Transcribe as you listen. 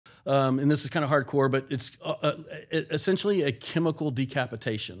and this is kind of hardcore, but it's essentially a chemical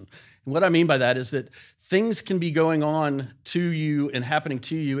decapitation. And what I mean by that is that things can be going on to you and happening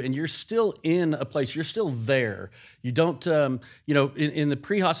to you, and you're still in a place. You're still there. You don't, in the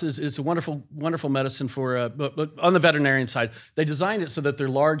pre-hospice, it's a wonderful, wonderful medicine for, but on the veterinarian side, they designed it so that they're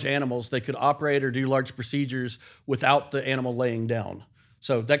large animals. They could operate or do large procedures without the animal laying down.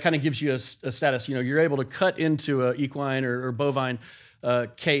 So that kind of gives you a status. You're able to cut into an equine or bovine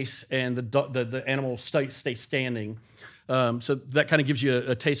case, and the animal stay standing. So that kind of gives you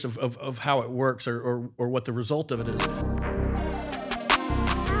a taste of how it works or what the result of it is.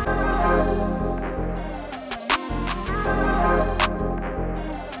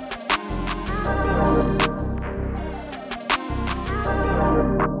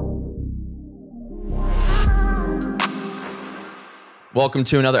 Welcome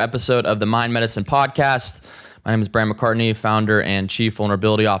to another episode of the Mind Medicine Podcast. My name is Brian McCartney, founder and chief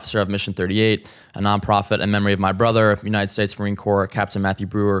vulnerability officer of Mission 38, a nonprofit in memory of my brother, United States Marine Corps Captain Matthew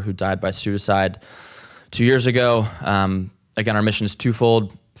Brewer, who died by suicide 2 years ago. Again, our mission is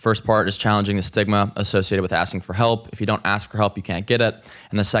twofold. First part is challenging the stigma associated with asking for help. If you don't ask for help, you can't get it.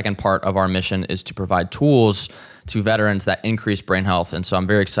 And the second part of our mission is to provide tools to veterans that increase brain health. And so I'm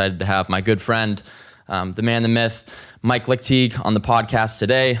very excited to have my good friend, the man, the myth, Mike Lickteig on the podcast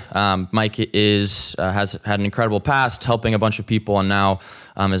today. Mike has had an incredible past helping a bunch of people, and now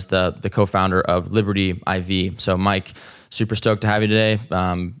is the co-founder of Liberty IV. So Mike, super stoked to have you today.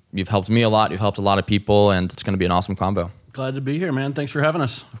 You've helped me a lot. You've helped a lot of people, and it's going to be an awesome combo. Glad to be here, man. Thanks for having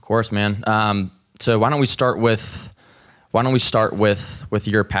us. Of course, man. So why don't we start with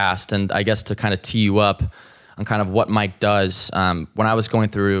your past, and I guess to kind of tee you up on kind of what Mike does. When I was going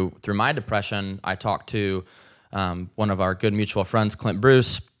through my depression, I talked to one of our good mutual friends, Clint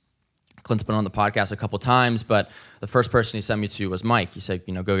Bruce. Clint's been on the podcast a couple times, but the first person he sent me to was Mike. He said,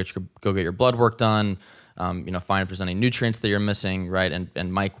 go get your blood work done. Find if there's any nutrients that you're missing, right?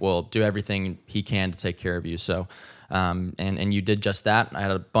 And Mike will do everything he can to take care of you. So, and you did just that. I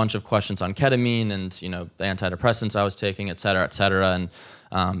had a bunch of questions on ketamine and the antidepressants I was taking, et cetera, et cetera.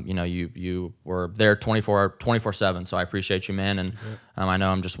 And you were there 24/7. So I appreciate you, man. And I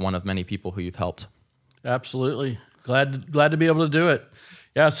know I'm just one of many people who you've helped. Absolutely. Glad to be able to do it.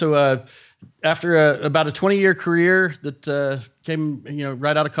 Yeah. So after about a 20-year career that came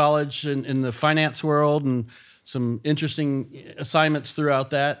right out of college in the finance world, and some interesting assignments throughout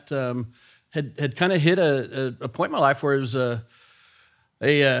that, had kind of hit a point in my life where it was a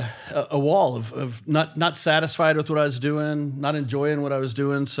wall of not satisfied with what I was doing, not enjoying what I was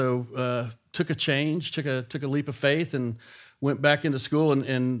doing. So took a change, took a leap of faith, and went back into school,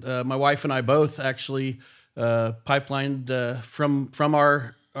 and my wife and I both actually pipelined from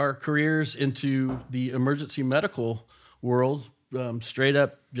our careers into the emergency medical world, straight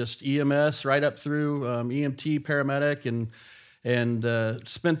up just EMS, right up through EMT, paramedic, and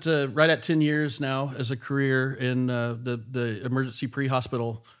spent right at 10 years now as a career in the emergency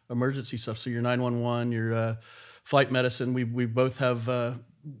pre-hospital emergency stuff. So your 911, your flight medicine. We both have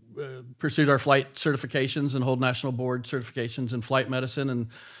pursued our flight certifications and hold national board certifications in flight medicine. And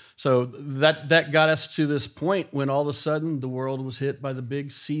so that got us to this point when all of a sudden the world was hit by the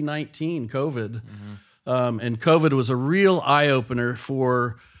big C-19 COVID. Mm-hmm. And COVID was a real eye-opener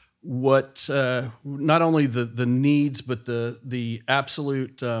for what not only the needs, but the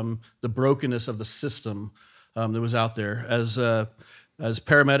absolute the brokenness of the system that was out there. As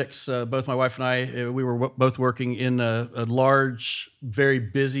paramedics, both my wife and I, we were both working in a large, very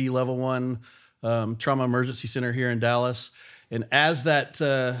busy level 1 trauma emergency center here in Dallas. And as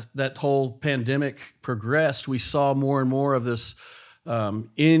that whole pandemic progressed, we saw more and more of this.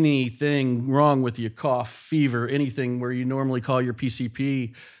 Anything wrong with you, cough, fever, anything where you normally call your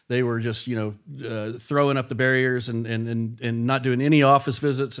PCP, they were just throwing up the barriers and not doing any office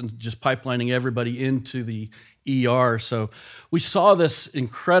visits and just pipelining everybody into the ER. So we saw this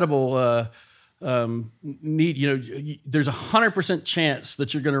incredible need. There's 100% chance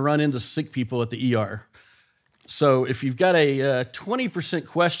that you're going to run into sick people at the ER. So if you've got a 20%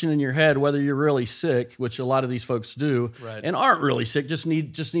 question in your head whether you're really sick, which a lot of these folks do, right, and aren't really sick, just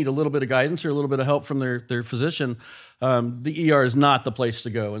need a little bit of guidance or a little bit of help from their physician, the ER is not the place to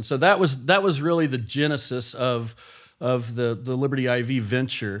go. And so that was really the genesis of the Liberty IV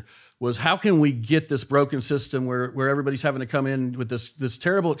venture. Was how can we get this broken system where everybody's having to come in with this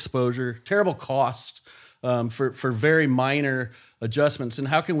terrible exposure, terrible cost for very minor adjustments, and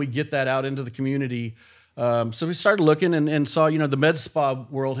how can we get that out into the community? So we started looking and saw, the med spa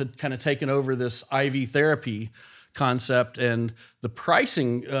world had kind of taken over this IV therapy concept, and the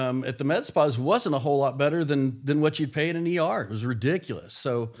pricing at the med spas wasn't a whole lot better than what you'd pay in an ER. It was ridiculous.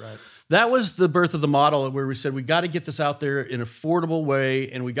 So that was the birth of the model where we said we got to get this out there in an affordable way,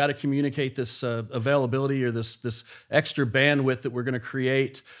 and we got to communicate this availability or this extra bandwidth that we're going to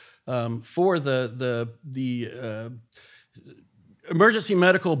create for the emergency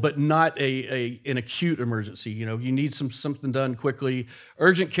medical, but not an acute emergency. You know, you need something done quickly.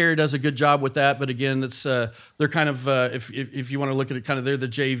 Urgent care does a good job with that, but again, it's they're kind of if you want to look at it, kind of they're the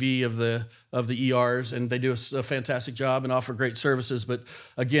JV of the ERs, and they do a fantastic job and offer great services. But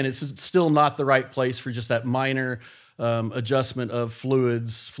again, it's still not the right place for just that minor adjustment of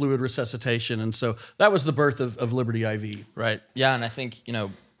fluid resuscitation. And so that was the birth of Liberty IV. Right. Yeah, and I think, you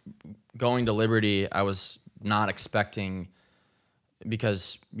know, going to Liberty, I was not expecting,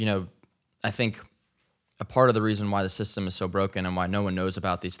 because, you know, I think a part of the reason why the system is so broken and why no one knows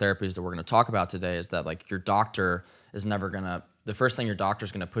about these therapies that we're going to talk about today is that, like, your doctor is never going to, the first thing your doctor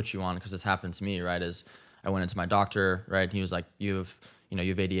is going to put you on, because this happened to me, right, is I went into my doctor, right, and he was like, you have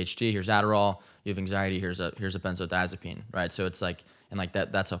ADHD, here's Adderall, you have anxiety, here's a benzodiazepine, right? So it's like, and like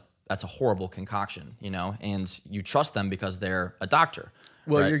that's a horrible concoction, you know, and you trust them because they're a doctor.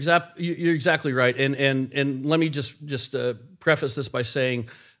 Well, right? You're exactly right, and let me just preface this by saying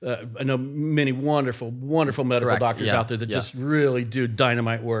I know many wonderful medical doctors out there that just really do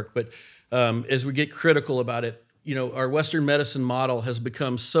dynamite work, but as we get critical about it, you know, our Western medicine model has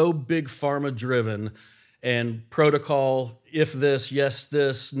become so big pharma driven and protocol. If this, yes,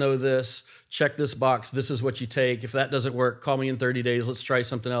 this, no, this, check this box. This is what you take. If that doesn't work, call me in 30 days. Let's try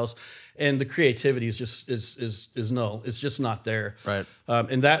something else. And the creativity is just is null. It's just not there. Right.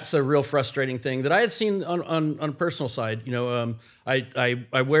 And that's a real frustrating thing that I had seen on a personal side. You know,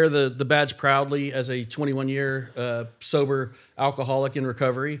 I wear the badge proudly as a 21-year sober alcoholic in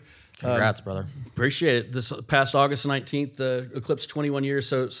recovery. Congrats, brother. Appreciate it. This past August 19th, eclipsed 21 years.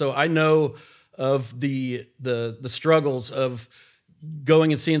 So I know of the struggles of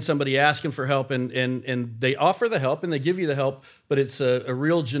going and seeing somebody asking for help, and they offer the help and they give you the help, but it's a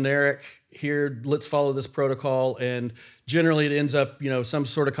real generic, here, let's follow this protocol, and generally it ends up, you know, some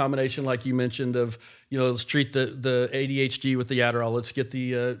sort of combination like you mentioned of, you know, let's treat the ADHD with the Adderall, let's get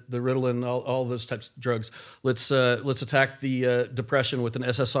the Ritalin, all those types of drugs, let's attack the depression with an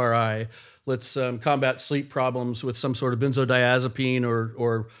SSRI, let's combat sleep problems with some sort of benzodiazepine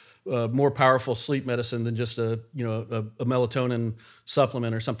or more powerful sleep medicine than just a melatonin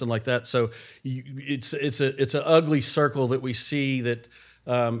supplement or something like that. So it's an ugly circle that we see that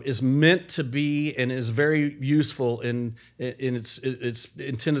is meant to be and is very useful in its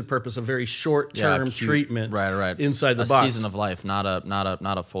intended purpose, a very short-term treatment, right inside the a box. Season of life, not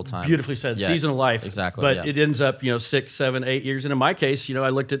a full-time. Beautifully said, season of life. Exactly. But it ends up 6, 7, 8 years, and in my case, you know, I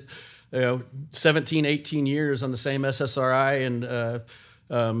looked at 17, 18 years on the same SSRI, and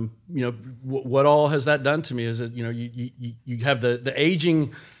what all has that done to me? Is that, you know, you have the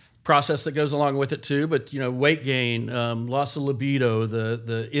aging process that goes along with it too, but, you know, weight gain, loss of libido,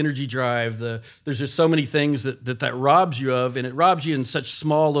 the energy drive, there's just so many things that robs you of, and it robs you in such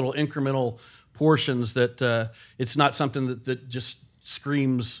small little incremental portions that it's not something that just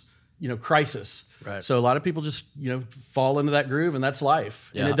screams, you know, crisis. Right. So a lot of people just, you know, fall into that groove, and that's life.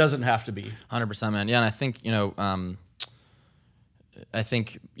 Yeah. And it doesn't have to be. 100%, man. Yeah, and I think, you know, I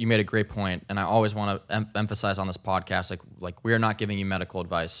think you made a great point, and I always want to emphasize on this podcast, like we are not giving you medical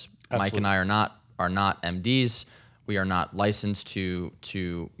advice. Absolutely. Mike and I are not MDs. We are not licensed to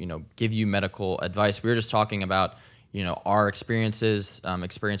you know, give you medical advice. We were just talking about, you know, our experiences of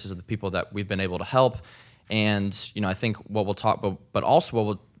the people that we've been able to help, and, you know, I think what we'll talk, but also what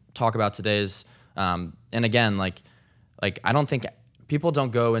we'll talk about today is, and again, like I don't think people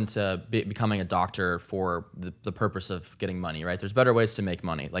don't go into becoming a doctor for the purpose of getting money, right? There's better ways to make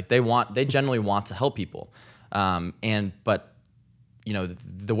money. Like they generally want to help people. But you know,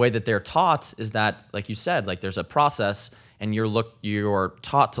 the way that they're taught is that, like you said, like there's a process, and you're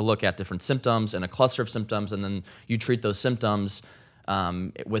taught to look at different symptoms and a cluster of symptoms, and then you treat those symptoms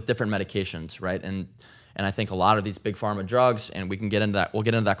with different medications, right? And I think a lot of these big pharma drugs, and we'll get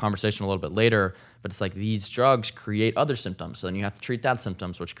into that conversation a little bit later, but it's like these drugs create other symptoms. So then you have to treat that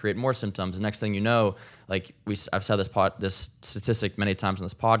symptoms, which create more symptoms. The next thing you know, like I've said this statistic many times on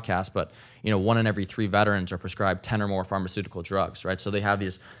this podcast, but, you know, 1 in every 3 veterans are prescribed 10 or more pharmaceutical drugs, right? So they have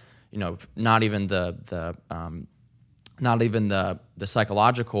these, you know, not even the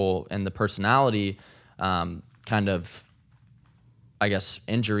psychological and the personality kind of, I guess,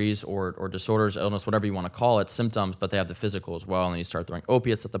 injuries or disorders, illness, whatever you want to call it, symptoms, but they have the physical as well, and then you start throwing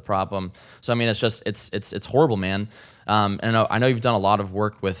opiates at the problem. So I mean, it's horrible, man. And I know you've done a lot of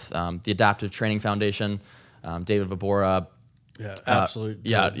work with the Adaptive Training Foundation. David Vobora. Yeah, absolutely.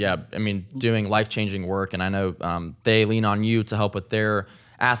 Yeah. I mean, doing life-changing work, and I know they lean on you to help with their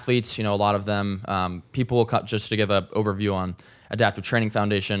athletes. You know, a lot of them, people will come, just to give an overview on Adaptive Training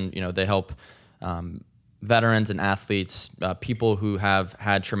Foundation. You know, they help veterans and athletes, people who have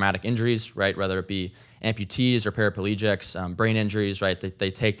had traumatic injuries, right? Whether it be amputees or paraplegics, brain injuries, right? They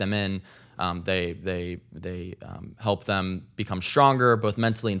take them in. They help them become stronger, both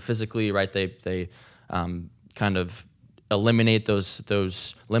mentally and physically, right? They kind of eliminate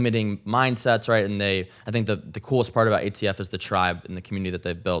those limiting mindsets, right? And I think the coolest part about ATF is the tribe and the community that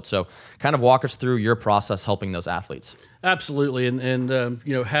they've built. So kind of walk us through your process helping those athletes. Absolutely, and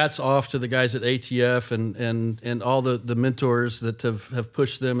you know, hats off to the guys at ATF and all the mentors that have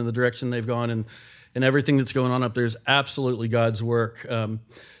pushed them in the direction they've gone, and everything that's going on up there is absolutely God's work.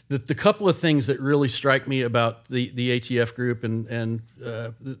 The couple of things that really strike me about the ATF group, and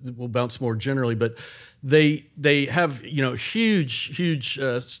we'll bounce more generally, but they have, you know, huge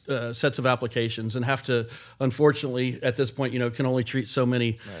sets of applications, and have to, unfortunately at this point, you know, can only treat so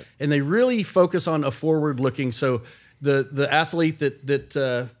many, right. And they really focus on a forward looking. So the athlete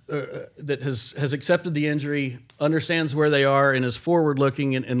that has accepted the injury, understands where they are, and is forward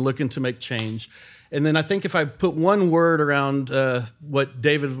looking and looking to make change. And then I think if I put one word around what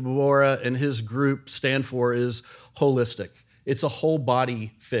David Vobora and his group stand for, is holistic. It's a whole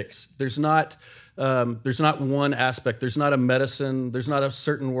body fix. There's not one aspect. There's not a medicine. There's not a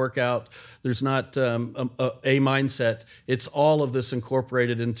certain workout. There's not a mindset. It's all of this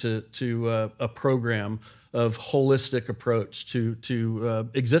incorporated into a program of holistic approach to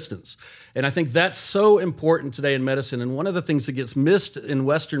existence. And I think that's so important today in medicine. And one of the things that gets missed in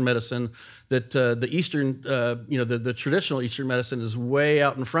Western medicine, that the Eastern, the traditional Eastern medicine is way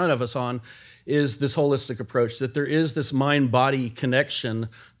out in front of us on, is this holistic approach, that there is this mind-body connection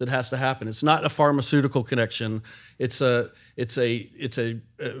that has to happen. It's not a pharmaceutical connection. It's a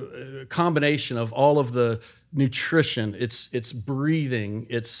combination of all of the nutrition, it's breathing,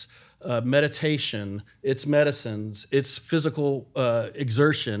 it's meditation, it's medicines, it's physical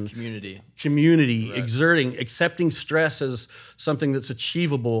exertion, community, right. Exerting, accepting stress as something that's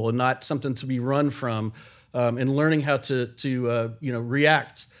achievable and not something to be run from, and learning how to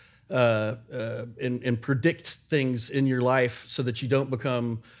react and predict things in your life so that you don't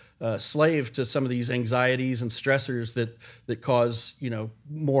become slave to some of these anxieties and stressors that cause, you know,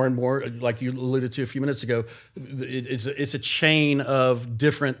 more and more, like you alluded to a few minutes ago. It's a chain of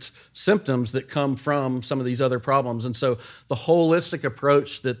different symptoms that come from some of these other problems. And so the holistic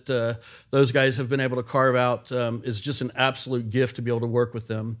approach that those guys have been able to carve out is just an absolute gift to be able to work with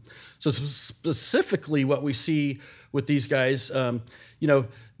them. So specifically what we see with these guys, the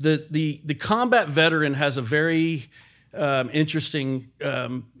combat veteran has a very interesting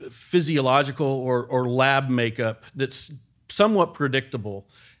physiological or lab makeup that's somewhat predictable.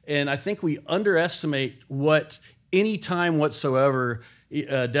 And I think we underestimate what any time whatsoever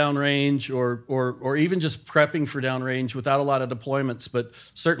downrange or even just prepping for downrange without a lot of deployments, but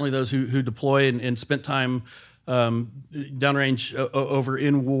certainly those who deploy and spent time downrange over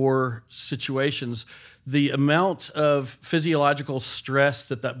in war situations, the amount of physiological stress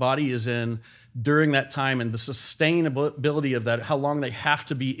that body is in during that time and the sustainability of that, how long they have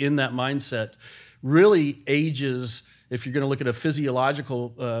to be in that mindset, really ages, if you're going to look at a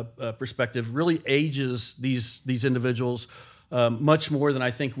physiological perspective, really ages these individuals much more than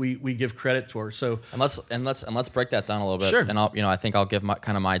I think we give credit for. So let's break that down a little bit. Sure. And I think I'll give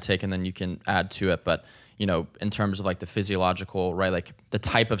my take, and then you can add to it. But in terms of like the physiological, right, like the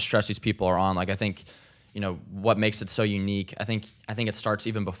type of stress these people are on, like I think what makes it so unique. I think it starts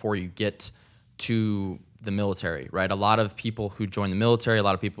even before you get to the military, right? A lot of people who join the military, a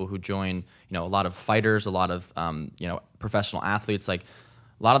lot of people who join, a lot of fighters, a lot of, professional athletes, like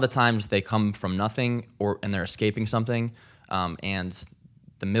a lot of the times they come from nothing and they're escaping something. And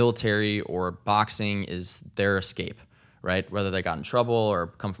the military or boxing is their escape, right? Whether they got in trouble or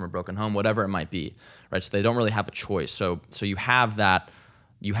come from a broken home, whatever it might be, right? So they don't really have a choice. So you have that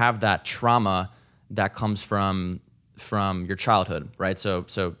trauma that comes from your childhood, right? So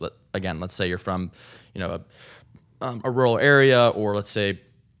again, let's say you're from, a rural area, or let's say,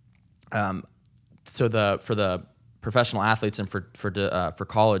 for the professional athletes and for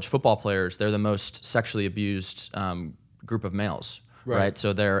college football players, they're the most sexually abused group of males, right?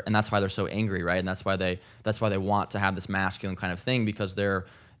 So and that's why they're so angry, right? And that's why they want to have this masculine kind of thing, because that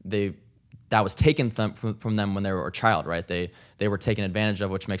was taken from them when they were a child, right? They were taken advantage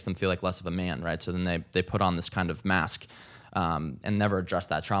of, which makes them feel like less of a man, right? So then they put on this kind of mask and never address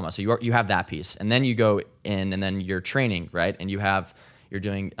that trauma. So you have that piece, and then you go in, and then you're training, right? And you're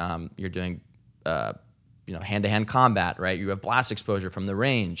doing hand-to-hand combat, right? You have blast exposure from the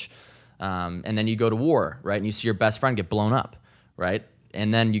range. And then you go to war, right? And you see your best friend get blown up, right?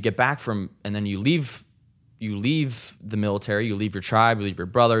 And then you get back and then you leave the military, you leave your tribe, you leave your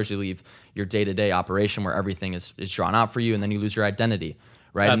brothers, you leave your day-to-day operation where everything is drawn out for you, and then you lose your identity,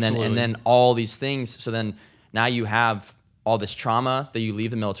 right? Absolutely. And then all these things. So then now you have all this trauma that you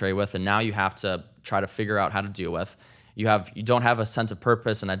leave the military with, and now you have to try to figure out how to deal with. You don't have a sense of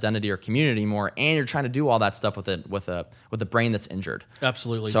purpose and identity or community anymore, and you're trying to do all that stuff with a brain that's injured.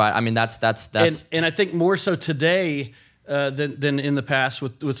 Absolutely. So I mean that's and I think more so today than in the past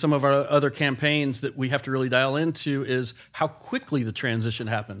with some of our other campaigns that we have to really dial into is how quickly the transition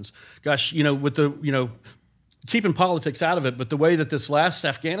happens. Gosh, with the keeping politics out of it, but the way that this last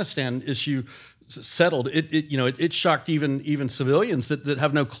Afghanistan issue settled, it shocked even civilians that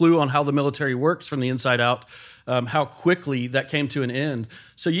have no clue on how the military works from the inside out. How quickly that came to an end.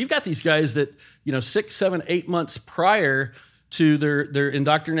 So you've got these guys that 6, 7, 8 months prior to their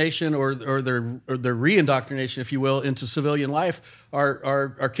indoctrination or their re-indoctrination, if you will, into civilian life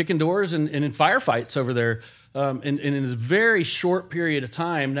are kicking doors and in firefights over there. And in a very short period of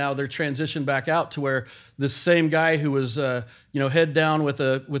time, now they're transitioned back out to where this same guy who was head down with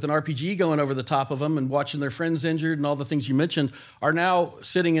an RPG going over the top of them and watching their friends injured and all the things you mentioned are now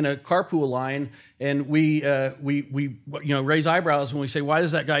sitting in a carpool line, and we raise eyebrows when we say, why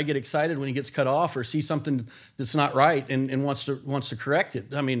does that guy get excited when he gets cut off or see something that's not right and wants to correct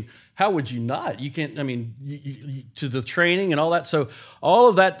it? I mean, how would you not? You can't. I mean, to the training and all that. So all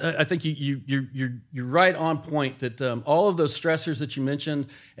of that, I think you're right on point. That all of those stressors that you mentioned,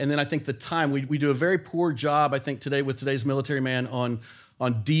 and then I think the time we do a very poor job, I think today with today's military man on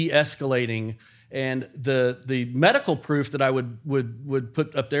de-escalating, and the medical proof that I would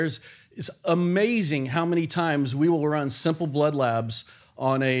put up there is it's amazing how many times we will run simple blood labs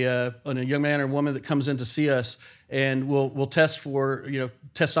on a young man or woman that comes in to see us, and we'll test for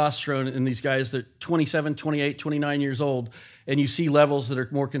testosterone in these guys that are 27, 28, 29 years old, and you see levels that are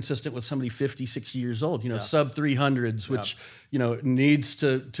more consistent with somebody 50, 60 years old, sub 300s, which needs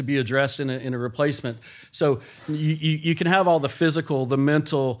to be addressed in a replacement. So you can have all the physical, the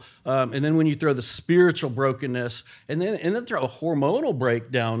mental, and then when you throw the spiritual brokenness, and then throw a hormonal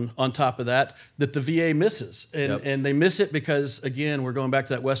breakdown on top of that the VA misses, and they miss it because, again, we're going back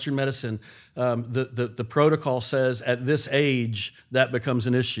to that Western medicine. The protocol says at this age that becomes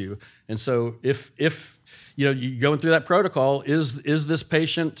an issue, and so if you're going through that protocol, is this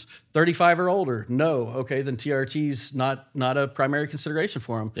patient 35 or older? No. Okay, then TRT's not a primary consideration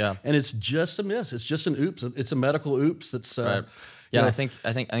for them. Yeah, and it's just a miss. It's just an oops. It's a medical oops. That's right. Yeah, and I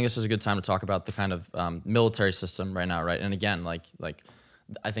think this is a good time to talk about the kind of military system right now, right? And again, like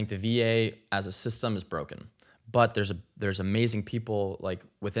I think the VA as a system is broken. But there's amazing people like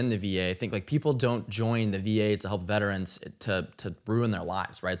within the VA. I think like people don't join the VA to help veterans to ruin their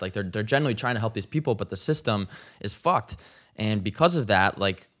lives, right? Like they're generally trying to help these people, but the system is fucked. And because of that,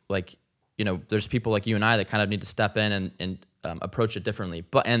 there's people like you and I that kind of need to step in and approach it differently.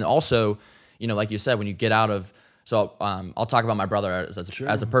 And also, like you said, when you get out of I'll talk about my brother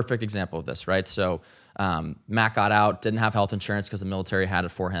as a perfect example of this, right? So Matt got out, didn't have health insurance because the military had it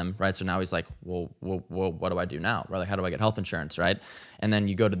for him, right? So now he's like, well, what do I do now? Right? Like, how do I get health insurance, right? And then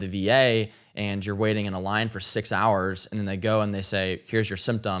you go to the VA and you're waiting in a line for 6 hours, and then they go and they say, here's your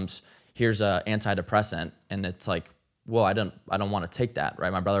symptoms, here's a antidepressant, and it's like, well, I don't want to take that,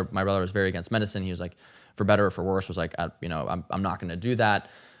 right? My brother was very against medicine. He was like, for better or for worse, was like, I'm not going to do that.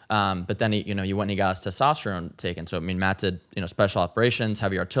 But then he went and he got his testosterone taken. So I mean, Matt did special operations,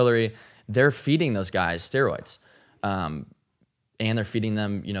 heavy artillery. They're feeding those guys steroids, and they're feeding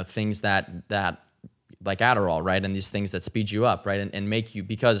them things that like Adderall, right? And these things that speed you up, right? And make you,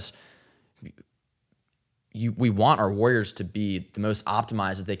 because we want our warriors to be the most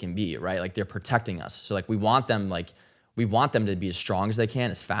optimized that they can be, right? Like they're protecting us. So like we want them to be as strong as they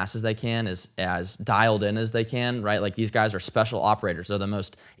can, as fast as they can, as dialed in as they can, right? Like these guys are special operators. They're the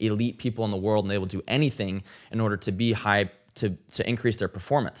most elite people in the world, and they will do anything in order to be high, to increase their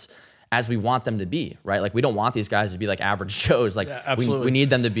performance, as we want them to be, right? Like we don't want these guys to be like average Joes. Like we need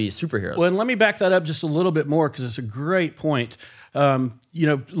them to be superheroes. Well, and let me back that up just a little bit more, because it's a great point.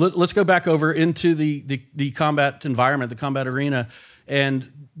 Let's go back over into the combat environment, the combat arena, and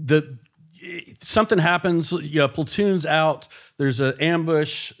something happens, platoon's out, there's an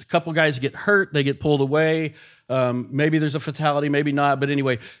ambush, a couple guys get hurt, they get pulled away, maybe there's a fatality, maybe not, but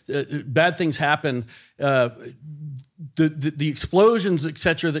anyway, bad things happen. the explosions, et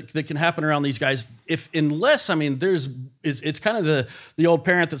cetera, that can happen around these guys, unless it's kind of the old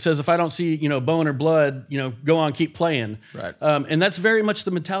parent that says, if I don't see bone or blood, go on, keep playing. Right. And that's very much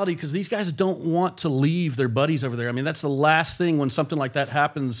the mentality, because these guys don't want to leave their buddies over there. I mean, that's the last thing when something like that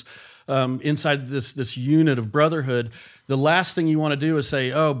happens inside this unit of brotherhood. The last thing you want to do is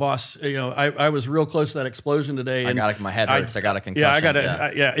say, "Oh, boss, I was real close to that explosion today. And my head hurts. I got a concussion.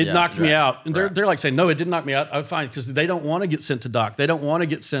 It knocked me out." And they're like saying, "No, it didn't knock me out. I'm fine," because they don't want to get sent to doc. They don't want to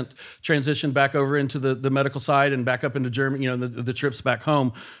get transitioned back over into the medical side and back up into Germany. The trips back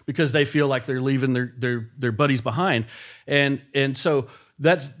home, because they feel like they're leaving their buddies behind, and so.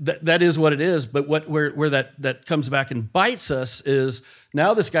 That is what it is. But where that comes back and bites us is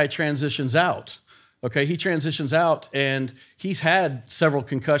now this guy transitions out. Okay, he transitions out, and he's had several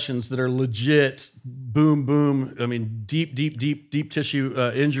concussions that are legit boom. I mean, deep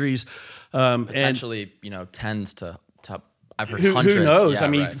tissue injuries. Potentially, tens to I've heard hundreds. Who knows?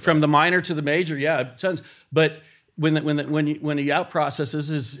 Yeah, from the minor to the major, tons. But when he out processes,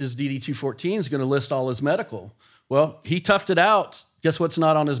 his DD-214 is going to list all his medical. Well, he toughed it out. Guess what's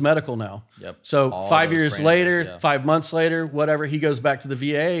not on his medical now? Yep. So All 5 years later, yeah. 5 months later, whatever, he goes back to the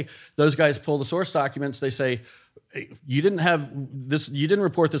VA. Those guys pull the source documents. They say, you didn't have this. You didn't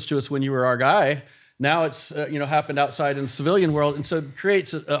report this to us when you were our guy. Now it's happened outside in the civilian world, and so it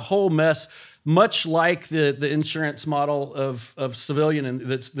creates a whole mess. Much like the insurance model of civilian, and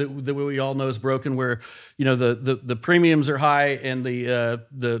that we all know is broken, where the premiums are high and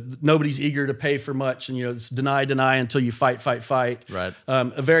the nobody's eager to pay for much, and it's deny until you fight. Right.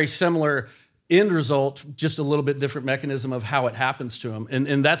 A very similar end result, just a little bit different mechanism of how it happens to them,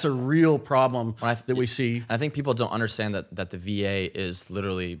 and that's a real problem that we see. I think people don't understand that the VA is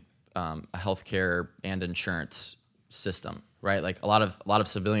literally a healthcare and insurance system. Right, like a lot of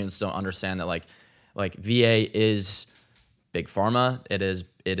civilians don't understand that like VA is big pharma. It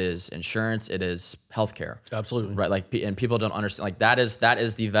is insurance. It is healthcare. Absolutely. Right, and people don't understand that is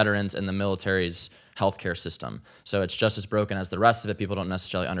the veterans and the military's healthcare system. So it's just as broken as the rest of it. People don't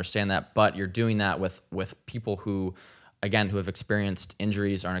necessarily understand that, but you're doing that with people who have experienced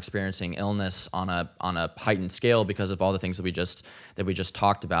injuries, aren't experiencing illness on a heightened scale because of all the things that we just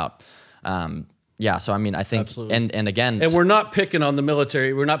talked about. Yeah, so I think, absolutely. and again, and we're not picking on the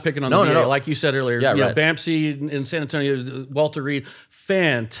military. We're not picking on the VA, no. Like you said earlier. Yeah, right. BAMC in San Antonio, Walter Reed,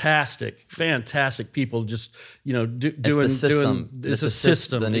 fantastic people. Just doing the system. It's a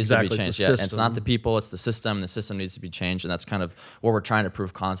system that needs exactly. to be changed. It's It's not the people. It's the system. The system needs to be changed, and that's kind of what we're trying to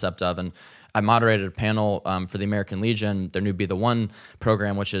prove concept of. And I moderated a panel for the American Legion, their new Be the One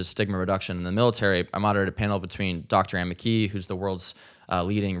program, which is stigma reduction in the military. I moderated a panel between Dr. Ann McKee, who's the world's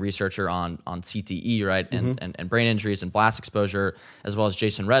leading researcher on CTE, right, and brain injuries and blast exposure, as well as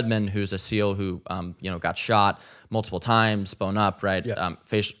Jason Redman, who's a SEAL who got shot multiple times, bone up, right, yeah.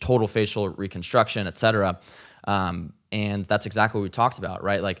 Total facial reconstruction, et cetera. And that's exactly what we talked about,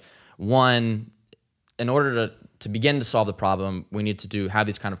 right? Like, one, in order to begin to solve the problem, we need to have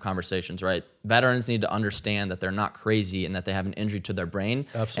these kind of conversations, right? Veterans need to understand that they're not crazy and that they have an injury to their brain.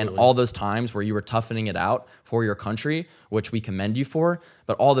 Absolutely. And all those times where you were toughening it out for your country, which we commend you for,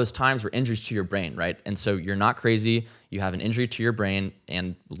 but all those times were injuries to your brain, right? And so you're not crazy, you have an injury to your brain,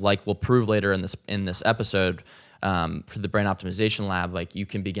 and like we'll prove later in this episode, for the Brain Optimization Lab, like you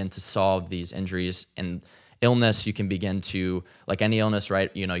can begin to solve these injuries and illness. You can begin to, like any illness, right?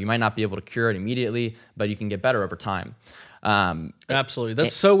 You might not be able to cure it immediately, but you can get better over time. Absolutely,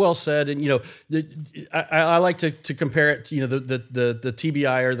 that's so well said. And I like to compare it to the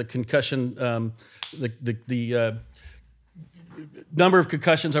TBI, or the concussion, the number of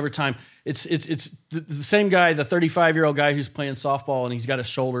concussions over time. It's the same guy, the 35-year-old guy who's playing softball, and he's got a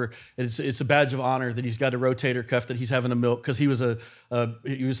shoulder. It's a badge of honor that he's got a rotator cuff that he's having to milk, because he was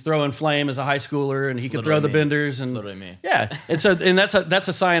throwing flame as a high schooler, and he could throw the benders. And literally me. Yeah, and that's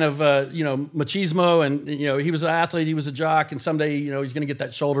a sign of machismo, and he was an athlete, he was a jock, and someday he's going to get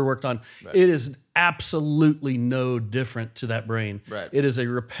that shoulder worked on. Right. It is absolutely no different to that brain. Right. It is a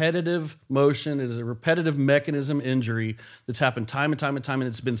repetitive motion. It is a repetitive mechanism injury that's happened time and time and time, and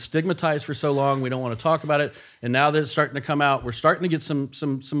it's been stigmatized for so long. We don't want to talk about it, and now that it's starting to come out, we're starting to get some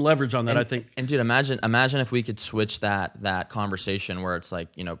leverage on that. I think. And dude, imagine if we could switch that conversation where it's like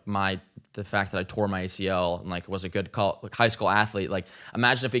the fact that I tore my ACL and like was a good high school athlete. Like,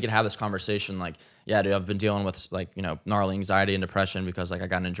 imagine if we could have this conversation like, yeah, dude, I've been dealing with gnarly anxiety and depression because like I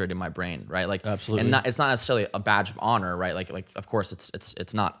got an injury in my brain, right? Like, absolutely. And it's not necessarily a badge of honor, right? Like of course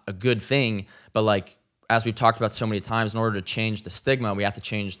it's not a good thing, but like, as we've talked about so many times, in order to change the stigma, we have to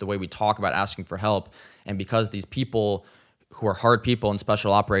change the way we talk about asking for help. And because these people who are hard people and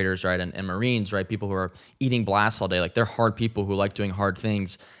special operators, right, and Marines, right, people who are eating blasts all day, like they're hard people who like doing hard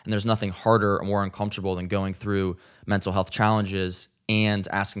things, and there's nothing harder or more uncomfortable than going through mental health challenges and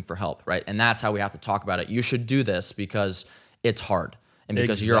asking for help, right? And that's how we have to talk about it. You should do this because it's hard and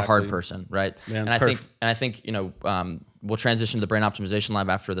because you're a hard person, right? Man, and I think we'll transition to the brain optimization lab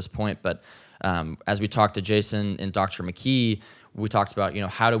after this point, but as we talked to Jason and Dr. McKee, we talked about,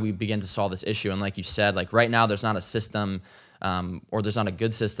 how do we begin to solve this issue? And like you said, like right now there's not a system or there's not a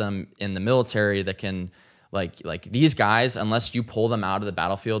good system in the military that can, like these guys, unless you pull them out of the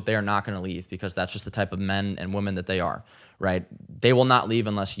battlefield, they are not going to leave because that's just the type of men and women that they are, right? They will not leave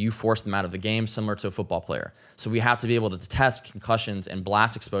unless you force them out of the game, similar to a football player. So we have to be able to test concussions and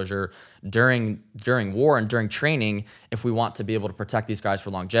blast exposure during war and during training if we want to be able to protect these guys for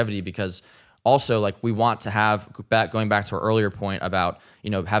longevity, because also, like, we want to have, going back to our earlier point about,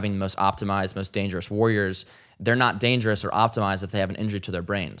 having the most optimized, most dangerous warriors, they're not dangerous or optimized if they have an injury to their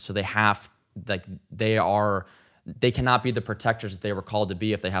brain. So they cannot be the protectors that they were called to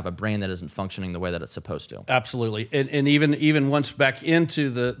be if they have a brain that isn't functioning the way that it's supposed to. Absolutely. And even once back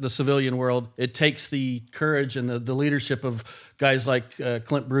into the civilian world, it takes the courage and the leadership of guys like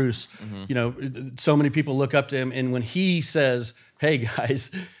Clint Bruce. Mm-hmm. So many people look up to him, and when he says, "Hey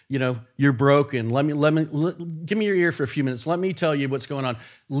guys, you're broken. Give me your ear for a few minutes. Let me tell you what's going on."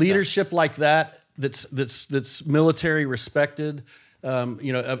 Leadership like that's military respected.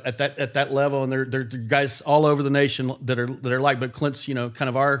 At that level, and they're guys all over the nation that are like, but Clint's, kind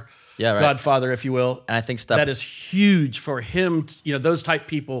of our godfather, if you will. And I think that is huge for him. Those type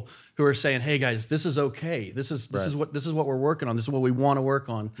people who are saying, "Hey guys, this is okay. This is what we're working on. This is what we want to work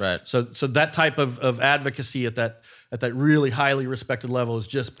on." Right. So that type of advocacy at that really highly respected level is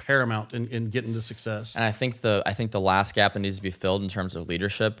just paramount in getting to success. And I think the last gap that needs to be filled in terms of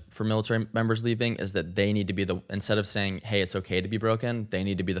leadership for military members leaving is that they need to be instead of saying, "Hey, it's okay to be broken," they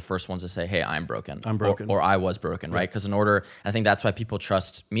need to be the first ones to say, "Hey, I'm broken. I'm broken. Or I was broken," right? Because I think that's why people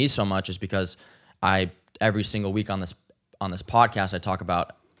trust me so much, is because every single week on this podcast, I talk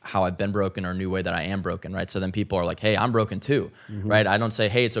about how I've been broken or a new way that I am broken, right? So then people are like, "Hey, I'm broken too," right? I don't say,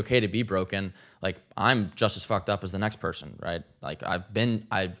 "Hey, it's okay to be broken." Like, I'm just as fucked up as the next person, right? Like, I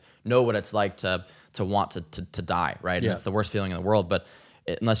know what it's like to want to die, right? And it's the worst feeling in the world. But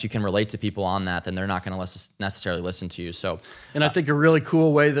unless you can relate to people on that, then they're not going to necessarily listen to you. So, and I think a really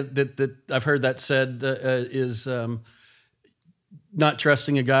cool way that I've heard that said is not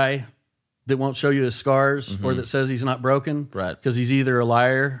trusting a guy that won't show you his scars or that says he's not broken, right? Because he's either a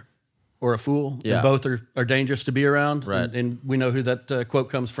liar or a fool. Yeah. And both are dangerous to be around. Right. And we know who that quote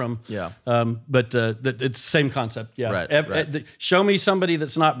comes from. Yeah. But it's the same concept. Yeah. Right. Show me somebody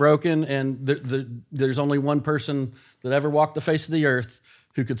that's not broken, and there's only one person that ever walked the face of the earth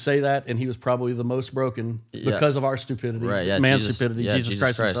who could say that, and he was probably the most broken because of our stupidity. Right. Yeah. Man's stupidity. Jesus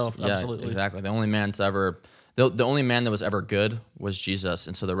Christ himself. Yeah, absolutely. Exactly. The only man that was ever good was Jesus,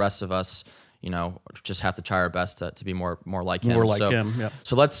 and so the rest of us, just have to try our best to be more like him. More like him, yeah.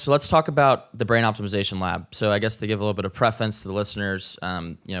 So let's talk about the Brain Optimization Lab. So I guess to give a little bit of preference to the listeners,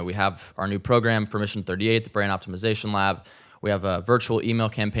 we have our new program for Mission 38, the Brain Optimization Lab. We have a virtual email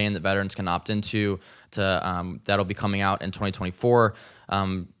campaign that veterans can opt into. That'll be coming out in 2024.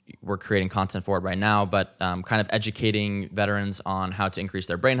 We're creating content for it right now, but kind of educating veterans on how to increase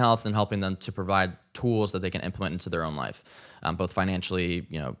their brain health and helping them to provide tools that they can implement into their own life, both financially,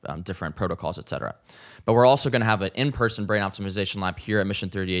 different protocols, et cetera. But we're also going to have an in-person brain optimization lab here at Mission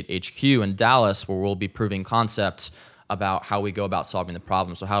 38 HQ in Dallas, where we'll be proving concepts about how we go about solving the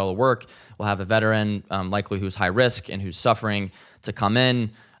problem. So how it'll work, we'll have a veteran, likely who's high risk and who's suffering, to come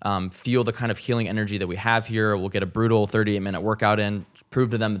in, feel the kind of healing energy that we have here. We'll get a brutal 38-minute workout in, prove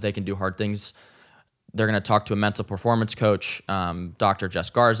to them that they can do hard things. They're going to talk to a mental performance coach, Dr. Jess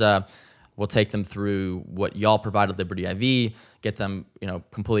Garza. We'll take them through what y'all provided Liberty IV, get them,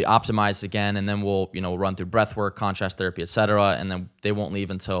 completely optimized again, and then we'll run through breath work, contrast therapy, et cetera, and then they won't leave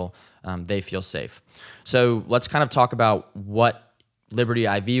until they feel safe. So let's kind of talk about what Liberty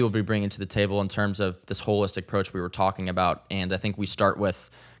IV will be bringing to the table in terms of this holistic approach we were talking about. And I think we start with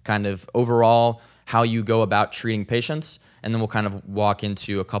kind of overall how you go about treating patients, and then we'll kind of walk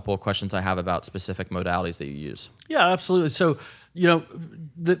into a couple of questions I have about specific modalities that you use. Yeah, absolutely. So, the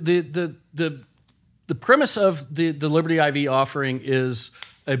premise of the Liberty IV offering is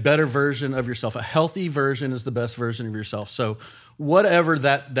a better version of yourself. A healthy version is the best version of yourself. So whatever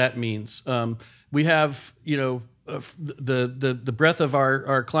that means, we have, the breadth of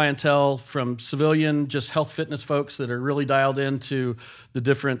our clientele, from civilian, just health fitness folks that are really dialed into the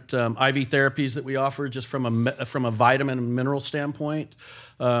different IV therapies that we offer, just from a vitamin and mineral standpoint.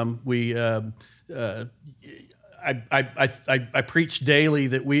 I preach daily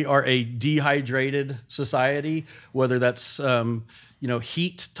that we are a dehydrated society, whether that's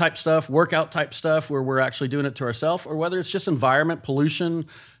heat type stuff, workout type stuff, where we're actually doing it to ourselves, or whether it's just environment, pollution,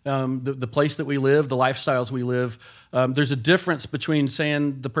 the place that we live, the lifestyles we live. There's a difference between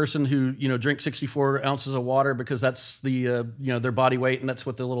saying the person who drinks 64 ounces of water because that's the their body weight and that's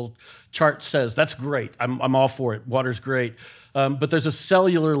what the little chart says. That's great. I'm all for it. Water's great, but there's a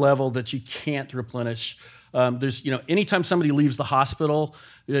cellular level that you can't replenish. There's anytime somebody leaves the hospital,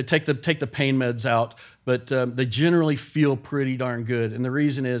 take the pain meds out, but they generally feel pretty darn good, and the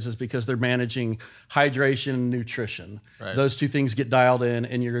reason is because they're managing hydration and nutrition. Right. Those two things get dialed in,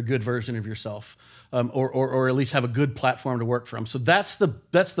 and you're a good version of yourself, or at least have a good platform to work from. So that's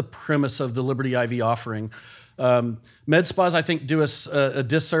the premise of the Liberty IV offering. Med spas, I think, do us a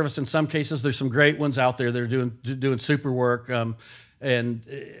disservice in some cases. There's some great ones out there that are doing super work. And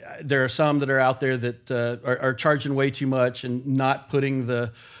there are some that are out there that are charging way too much and not putting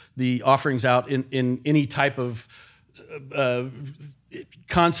the offerings out in any type of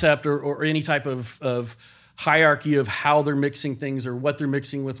concept or any type of hierarchy of how they're mixing things or what they're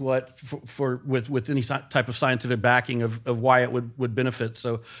mixing with what with any type of scientific backing of why it would benefit.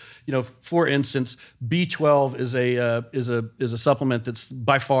 So, for instance, B12 is a supplement that's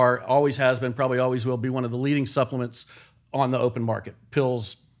by far always has been, probably always will be one of the leading supplements on the open market.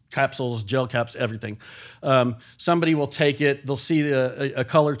 Pills, capsules, gel caps, everything. Somebody will take it, they'll see a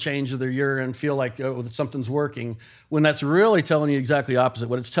color change of their urine, feel like something's working, when that's really telling you exactly opposite.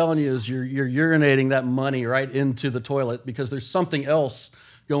 What it's telling you is you're urinating that money right into the toilet because there's something else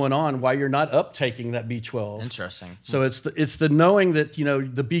going on why you're not uptaking that B12. Interesting. So it's the knowing that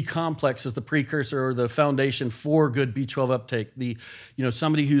the B complex is the precursor or the foundation for good B12 uptake.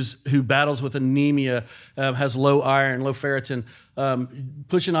 Somebody who battles with anemia, has low iron, low ferritin,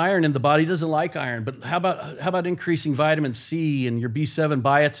 pushing iron in the body doesn't like iron. But how about increasing vitamin C and your B7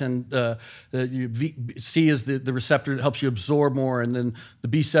 biotin? C is the receptor that helps you absorb more, and then the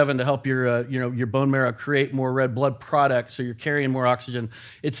B7 to help your bone marrow create more red blood products, so you're carrying more oxygen.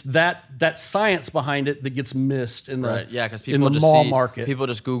 It's that science behind it that gets missed in the because people in the just mall market. People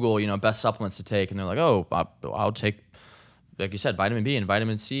just Google best supplements to take, and they're like, oh, I'll take, like you said, vitamin B and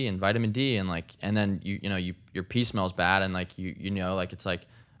vitamin C and vitamin D, and then your pee smells bad, and it's like,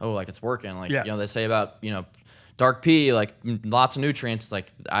 oh, like it's working, they say about dark pee, like lots of nutrients,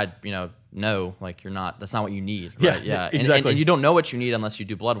 no, like you're not, that's not what you need, right? Yeah, exactly. And you don't know what you need unless you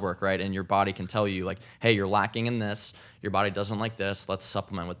do blood work, right? And your body can tell you, like, hey, you're lacking in this, your body doesn't like this, let's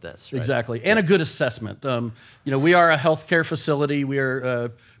supplement with this, right? Exactly, and a good assessment. We are a healthcare facility. We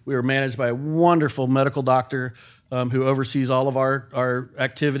are managed by a wonderful medical doctor who oversees all of our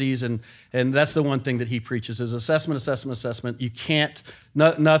activities, and that's the one thing that he preaches is assessment. You can't,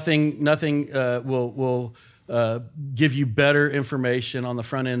 nothing will give you better information on the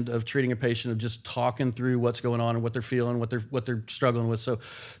front end of treating a patient of just talking through what's going on and what they're feeling, what they're struggling with. So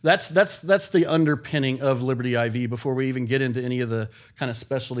that's the underpinning of Liberty IV before we even get into any of the kind of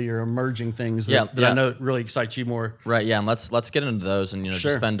specialty or emerging things that I know really excites you more. Right. Yeah. And let's get into those, and Sure.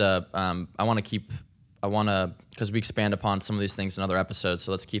 just spend I want to, because we expand upon some of these things in other episodes, so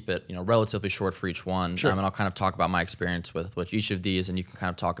let's keep it, relatively short for each one. Sure. And I'll kind of talk about my experience with each of these, and you can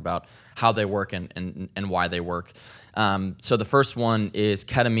kind of talk about how they work and why they work. So the first one is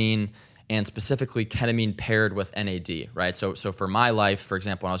ketamine, and specifically ketamine paired with NAD, right? So for my life, for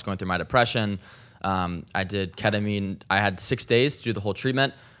example, when I was going through my depression, I did ketamine. I had 6 days to do the whole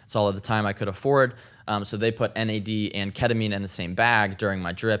treatment. It's all of the time I could afford. So they put NAD and ketamine in the same bag during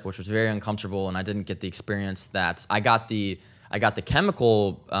my drip, which was very uncomfortable, and I didn't get the experience that I got the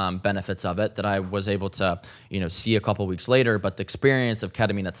chemical benefits of it that I was able to see a couple weeks later, but the experience of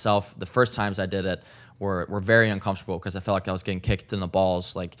ketamine itself, the first times I did it, were very uncomfortable because I felt like I was getting kicked in the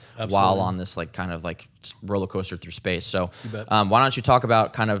balls while on this kind of roller coaster through space. So why don't you talk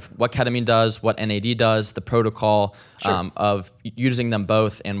about kind of what ketamine does, what NAD does, the protocol of using them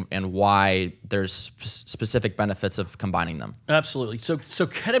both, and why there's specific benefits of combining them. Absolutely. So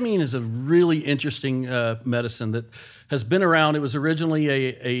ketamine is a really interesting medicine that has been around. It was originally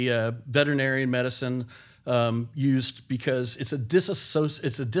a veterinarian medicine used because it's a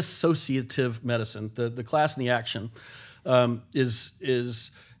dissociative medicine. The class and the action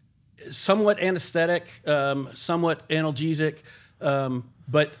is somewhat anesthetic, somewhat analgesic,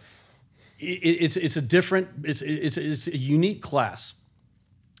 but it's a unique class.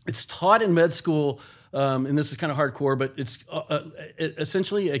 It's taught in med school, and this is kind of hardcore, but it's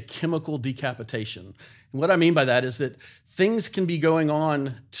essentially a chemical decapitation. And what I mean by that is that things can be going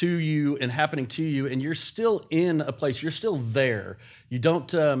on to you and happening to you, and you're still in a place, you're still there. You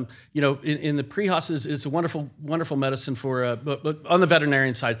don't, in the pre-hospice, it's a wonderful, wonderful medicine for, but on the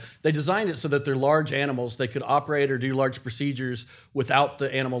veterinarian side, they designed it so that they're large animals. They could operate or do large procedures without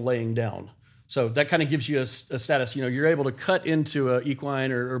the animal laying down. So that kind of gives you a status. You're able to cut into an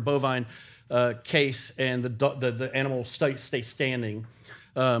equine or bovine case, and the animal stay standing.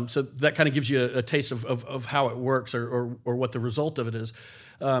 So that kind of gives you a taste of how it works or what the result of it is.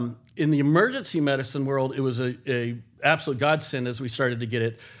 In the emergency medicine world, it was a absolute godsend as we started to get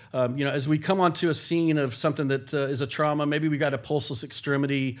it. As we come onto a scene of something that is a trauma, maybe we got a pulseless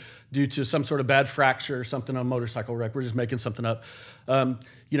extremity due to some sort of bad fracture or something on a motorcycle wreck. We're just making something up.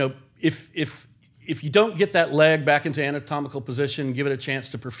 If you don't get that leg back into anatomical position, give it a chance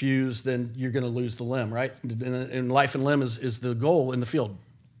to perfuse, then you're going to lose the limb, right? And life and limb is the goal in the field,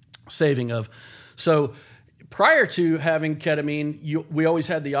 saving of. So prior to having ketamine, we always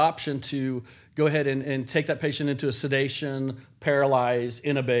had the option to go ahead and take that patient into a sedation, paralyze,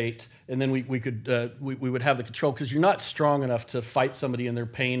 intubate, and then we would have the control, because you're not strong enough to fight somebody in their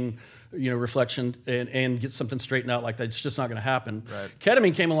pain reflection and get something straightened out like that. It's just not going to happen. Right.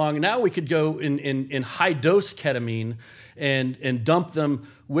 Ketamine came along, and now we could go in high dose ketamine and dump them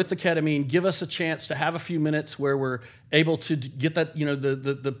with the ketamine, give us a chance to have a few minutes where we're able to get that,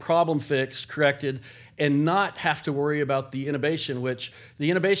 the problem fixed, corrected, and not have to worry about the intubation, which the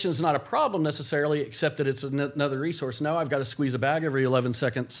intubation is not a problem necessarily, except that it's another resource. Now I've got to squeeze a bag every 11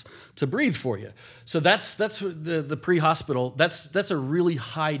 seconds to breathe for you. So that's the pre-hospital. That's a really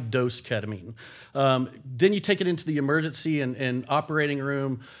high dose ketamine. Then you take it into the emergency and operating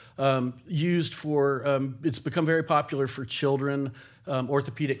room, used for, it's become very popular for children,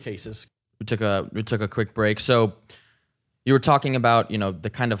 orthopedic cases. We took a quick break. So you were talking about, the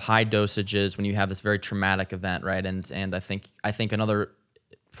kind of high dosages when you have this very traumatic event, right? And I think another,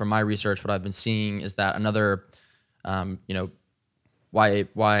 from my research, what I've been seeing is that another, why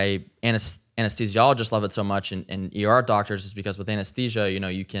anesthesiologists love it so much and ER doctors is because with anesthesia,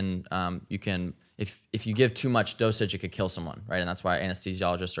 you can if you give too much dosage, it could kill someone, right? And that's why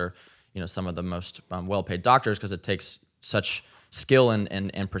anesthesiologists are, some of the most well-paid doctors, because it takes such skill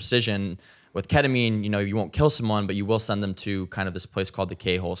and precision. With ketamine, you won't kill someone, but you will send them to kind of this place called the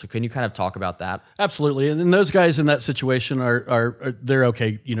K-hole. So can you kind of talk about that? Absolutely. And those guys in that situation are they're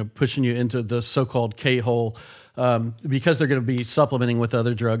okay, pushing you into the so-called K-hole because they're going to be supplementing with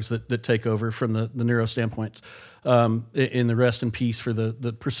other drugs that take over from the neuro standpoint in the rest and peace for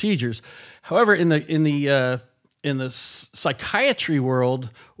the procedures. However, in the psychiatry world,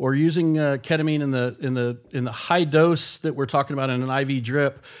 or using ketamine in the high dose that we're talking about in an IV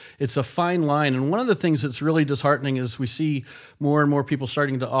drip, it's a fine line. And one of the things that's really disheartening is we see more and more people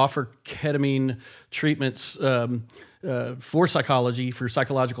starting to offer ketamine treatments for psychology, for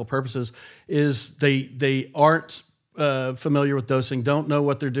psychological purposes, is they aren't familiar with dosing, don't know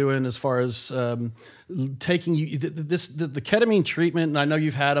what they're doing as far as taking you. The ketamine treatment, and I know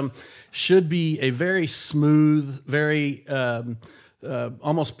you've had them, should be a very smooth, very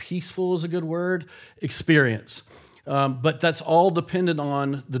almost peaceful is a good word, experience. But that's all dependent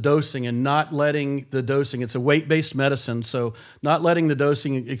on the dosing and not letting the dosing, it's a weight-based medicine, so not letting the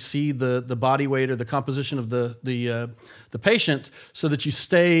dosing exceed the body weight or the composition of the patient, so that you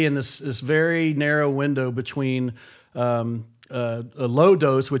stay in this very narrow window between a low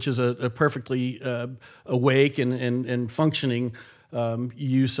dose, which is a perfectly awake and functioning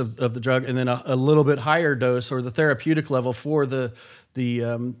use of the drug, and then a little bit higher dose, or the therapeutic level for the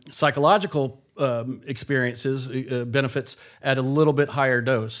psychological experiences, benefits at a little bit higher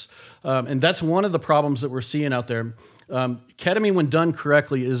dose. And that's one of the problems that we're seeing out there. Ketamine, when done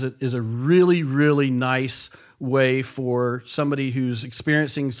correctly, is a really, really nice way for somebody who's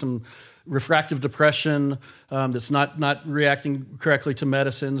experiencing some refractive depression, that's not reacting correctly to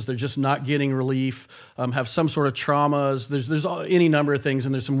medicines, they're just not getting relief, have some sort of traumas. There's any number of things,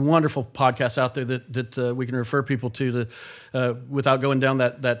 and there's some wonderful podcasts out there that we can refer people to without going down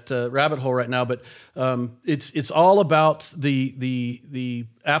that rabbit hole right now. But it's all about the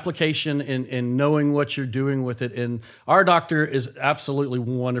application and knowing what you're doing with it. And our doctor is absolutely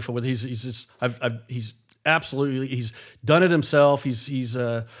wonderful with it. He's done it himself. He's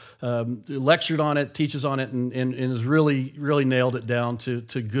lectured on it, teaches on it, and has really nailed it down to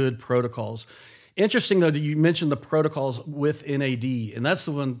good protocols. Interesting, though, that you mentioned the protocols with NAD, and that's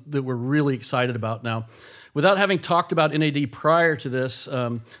the one that we're really excited about now. Without having talked about NAD prior to this, there's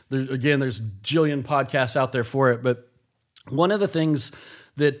a jillion podcasts out there for it, but One of the things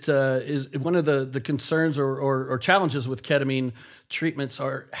that is one of the concerns or challenges with ketamine treatments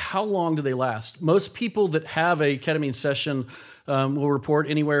are how long do they last? Most people that have a ketamine session will report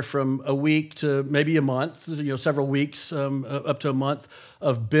anywhere from a week to maybe a month, several weeks up to a month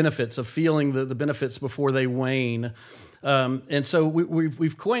of benefits, of feeling the benefits before they wane. And so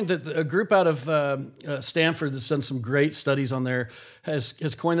we've coined a group out of Stanford that's done some great studies on there,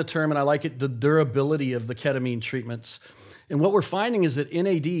 has coined the term, and I like it, the durability of the ketamine treatments. And what we're finding is that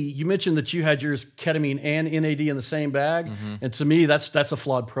NAD, you mentioned that you had yours ketamine and NAD in the same bag. Mm-hmm. And to me, that's a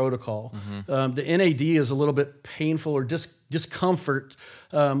flawed protocol. Mm-hmm. The NAD is a little bit painful or discomfort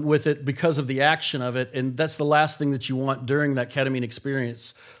with it because of the action of it. And that's the last thing that you want during that ketamine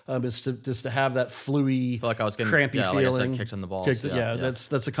experience, is to have that fluey, I feel like I was getting crampy feeling. Like I said, kicked in the balls.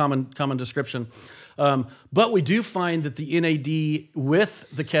 That's a common description. But we do find that the NAD with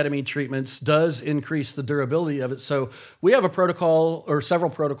the ketamine treatments does increase the durability of it. So we have a protocol or several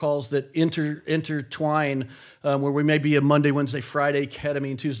protocols that intertwine, where we may be a Monday, Wednesday, Friday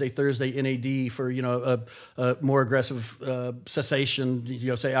ketamine, Tuesday, Thursday NAD for a more aggressive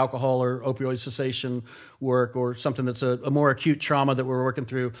cessation, say alcohol or opioid cessation work, or something that's a more acute trauma that we're working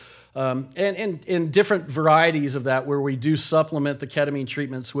through. And different varieties of that where we do supplement the ketamine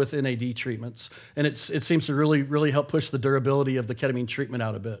treatments with NAD treatments. And it seems to really help push the durability of the ketamine treatment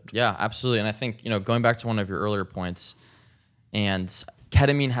out a bit. Yeah, absolutely. And I think, going back to one of your earlier points, and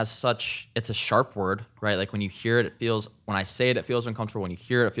ketamine has it's a sharp word, right? Like when you hear it, when I say it, it feels uncomfortable. When you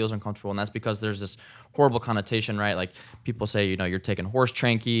hear it, it feels uncomfortable. And that's because there's this horrible connotation, right? Like people say, you're taking horse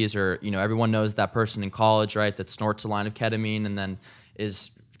trankies, or, everyone knows that person in college, right, that snorts a line of ketamine and then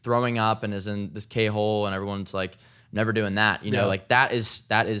is throwing up and is in this K-hole, and everyone's like, never doing that. Like that is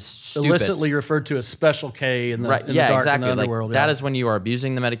stupid. Illicitly referred to as special K in the, right. in the dark, exactly. in the underworld. That is when you are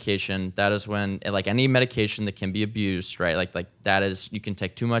abusing the medication. That is when, like any medication that can be abused, right? Like that is, you can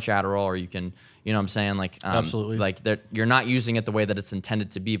take too much Adderall, or you can, what I'm saying? Like, absolutely. Like you're not using it the way that it's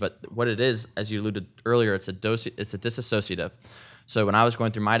intended to be. But what it is, as you alluded earlier, it's a disassociative. So when I was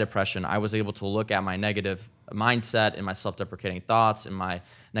going through my depression, I was able to look at my negative mindset and my self-deprecating thoughts and my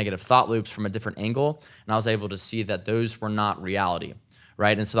negative thought loops from a different angle, and I was able to see that those were not reality,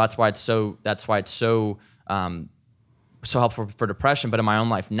 right? And so that's why it's so helpful for depression. But in my own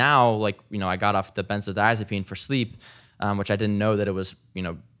life now, like, I got off the benzodiazepine for sleep, which I didn't know that it was,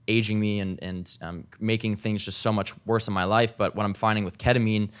 aging me and making things just so much worse in my life. But what I'm finding with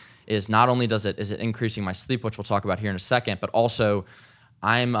ketamine is not only is it increasing my sleep, which we'll talk about here in a second, but also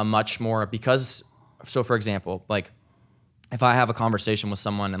I'm a much more, so for example, like if I have a conversation with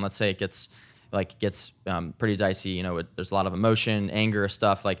someone and let's say it gets pretty dicey, there's a lot of emotion, anger,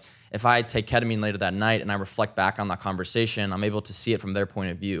 stuff. Like if I take ketamine later that night and I reflect back on that conversation, I'm able to see it from their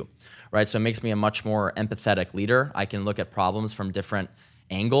point of view, right? So it makes me a much more empathetic leader. I can look at problems from different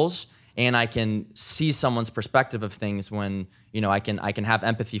angles, and I can see someone's perspective of things when, I can have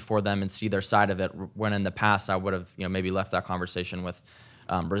empathy for them and see their side of it, when in the past I would have, maybe left that conversation with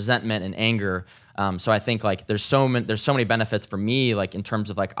resentment and anger. So I think like there's so many benefits for me, like in terms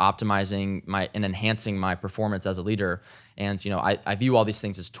of like optimizing and enhancing my performance as a leader. And I view all these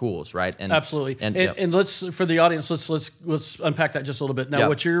things as tools, right? And absolutely. And let's, for the audience, let's unpack that just a little bit. Now,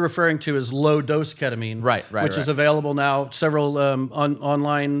 what you're referring to is low dose ketamine, which is available now. Several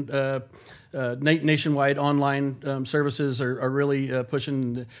online. Nationwide online services are really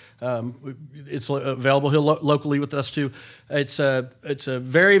pushing. It's available here locally with us too. It's a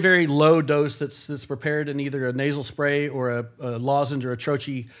very, very low dose that's prepared in either a nasal spray or a lozenge or a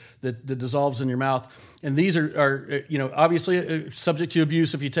troche that dissolves in your mouth. And these are obviously subject to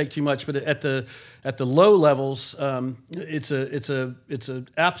abuse if you take too much. But at the low levels, it's a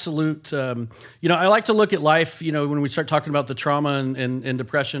absolute. I like to look at life. When we start talking about the trauma and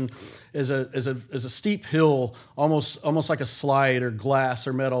depression, as a steep hill, almost like a slide or glass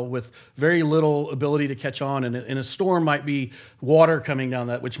or metal with very little ability to catch on. And a storm might be water coming down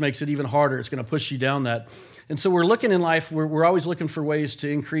that, which makes it even harder. It's going to push you down that. And so we're looking in life, we're always looking for ways to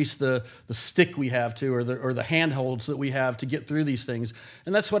increase the stick we have to, or the handholds that we have to get through these things.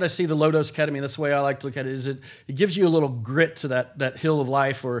 And that's what I see the low-dose ketamine, that's the way I like to look at it, is it gives you a little grit to that hill of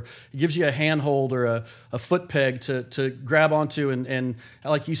life, or it gives you a handhold or a foot peg to grab onto, and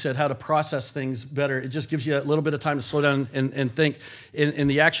like you said, how to process things better. It just gives you a little bit of time to slow down and think in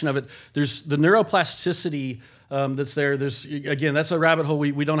the action of it. There's the neuroplasticity that's there. There's, again, that's a rabbit hole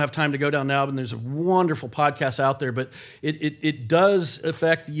we don't have time to go down now, and there's a wonderful podcast out there, but it does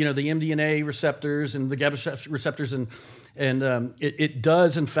affect, the MDNA receptors and the GABA receptors, and it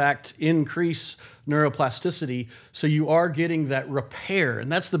does, in fact, increase neuroplasticity. So you are getting that repair,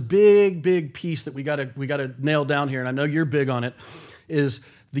 and that's the big piece that we gotta nail down here. And I know you're big on it. Is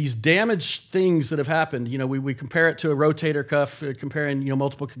these damaged things that have happened. We compare it to a rotator cuff, comparing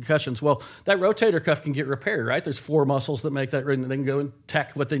multiple concussions. Well, that rotator cuff can get repaired, right? There's 4 muscles that make that, and they can go and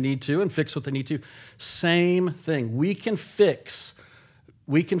tack what they need to and fix what they need to. Same thing. We can fix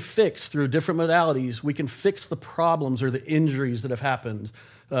through different modalities. We can fix the problems or the injuries that have happened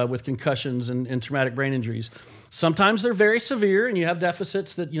with concussions and traumatic brain injuries. Sometimes they're very severe, and you have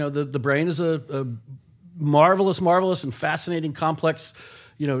deficits that the brain is a marvelous and fascinating, complex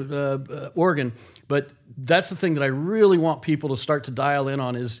organ. But that's the thing that I really want people to start to dial in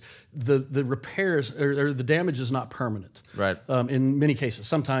on is the repairs or the damage is not permanent. Right. In many cases,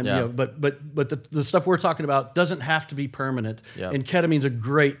 sometimes, but the stuff we're talking about doesn't have to be permanent. Yeah. And ketamine's a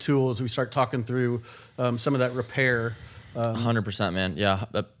great tool as we start talking through some of that repair. 100%, man. Yeah,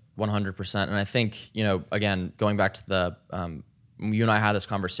 100%. And I think, again, going back to the, you and I had this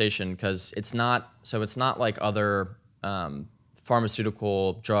conversation because it's not like other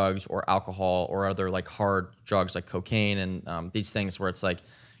pharmaceutical drugs or alcohol or other like hard drugs like cocaine and these things where it's like,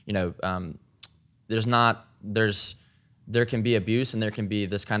 there can be abuse and there can be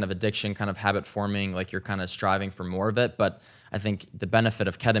this kind of addiction, kind of habit forming, like you're kind of striving for more of it. But I think the benefit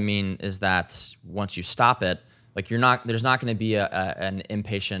of ketamine is that once you stop it, like there's not going to be an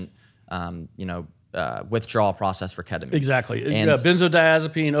inpatient, withdrawal process for ketamine. Exactly. And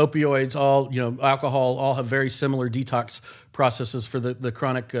benzodiazepine, opioids, all, alcohol, all have very similar detox processes for the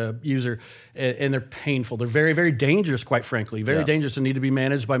chronic user, and they're painful. They're very, very dangerous, quite frankly, very dangerous and need to be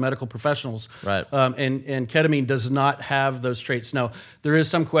managed by medical professionals. Right. And ketamine does not have those traits. Now, there is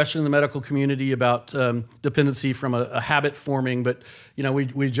some question in the medical community about dependency from a habit forming, but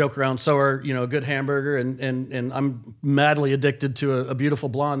we joke around. So are a good hamburger, and I'm madly addicted to a beautiful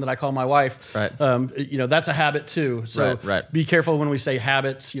blonde that I call my wife. Right. That's a habit too. So right. Be careful when we say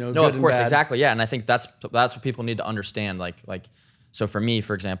habits. No, good of course, and bad. exactly. Yeah, and I think that's what people need to understand. Like, so for me,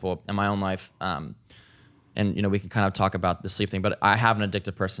 for example, in my own life, and we can kind of talk about the sleep thing, but I have an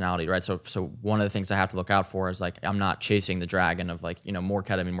addictive personality, right? So one of the things I have to look out for is like I'm not chasing the dragon of like more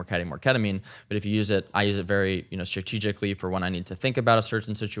ketamine. But if you use it, I use it very strategically for when I need to think about a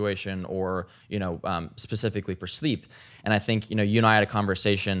certain situation or specifically for sleep. And I think you and I had a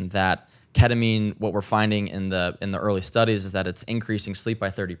conversation that ketamine, what we're finding in the early studies is that it's increasing sleep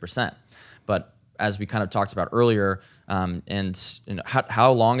by 30%. But as we kind of talked about earlier,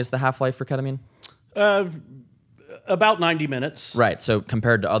 how long is the half-life for ketamine? About 90 minutes. Right. So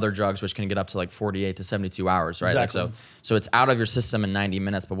compared to other drugs, which can get up to like 48 to 72 hours, right? Exactly. Like so it's out of your system in 90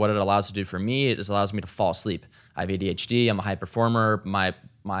 minutes. But what it allows to do for me, it allows me to fall asleep. I have ADHD. I'm a high performer. My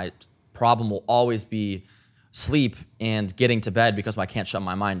problem will always be sleep and getting to bed because I can't shut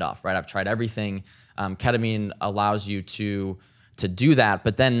my mind off, right? I've tried everything. Ketamine allows you to do that,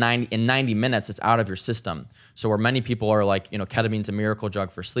 but then in 90 minutes, it's out of your system. So where many people are like, ketamine's a miracle drug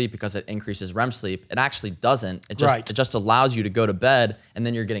for sleep because it increases REM sleep, it actually doesn't. It just allows you to go to bed and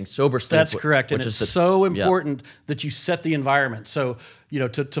then you're getting sober sleep. That's correct, and it's so important that you set the environment. So,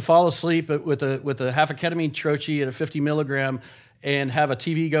 to fall asleep with a half a ketamine troche at a 50 milligram and have a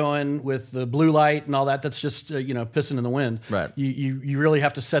TV going with the blue light and all that, that's just, pissing in the wind. Right. You really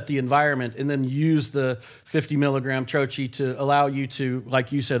have to set the environment and then use the 50 milligram troche to allow you to,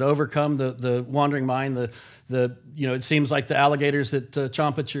 like you said, overcome the wandering mind, it seems like the alligators that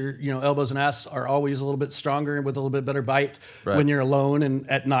chomp at your elbows and ass are always a little bit stronger and with a little bit better bite when you're alone and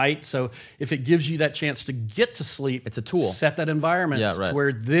at night. So if it gives you that chance to get to sleep, it's a tool. Set that environment to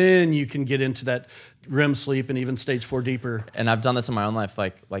where then you can get into that REM sleep and even stage 4 deeper. And I've done this in my own life.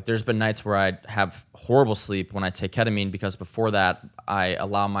 Like there's been nights where I have horrible sleep when I take ketamine because before that I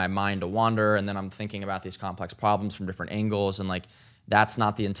allow my mind to wander and then I'm thinking about these complex problems from different angles, and like that's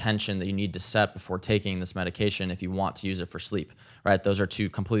not the intention that you need to set before taking this medication if you want to use it for sleep, right? Those are two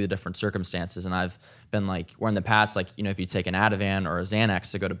completely different circumstances. And I've been like, where in the past, like, if you take an Ativan or a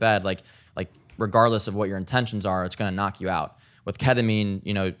Xanax to go to bed, like regardless of what your intentions are, it's going to knock you out. With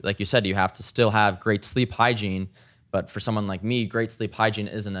ketamine, like you said, you have to still have great sleep hygiene, but for someone like me, great sleep hygiene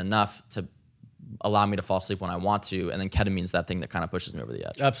isn't enough to allow me to fall asleep when I want to, and then ketamine's that thing that kind of pushes me over the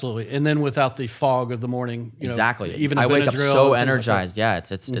edge. Absolutely, and then without the fog of the morning, exactly. Even I wake up so like energized. Yeah,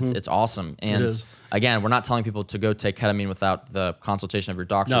 it's awesome. And again, we're not telling people to go take ketamine without the consultation of your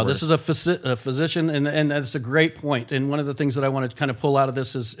doctor. No, this is a physician, and that's a great point. And one of the things that I want to kind of pull out of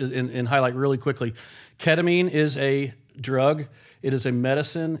this is and highlight really quickly, ketamine is a drug. It is a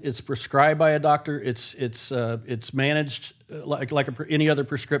medicine. It's prescribed by a doctor. It's managed like any other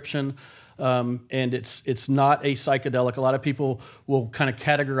prescription. And it's not a psychedelic. A lot of people will kind of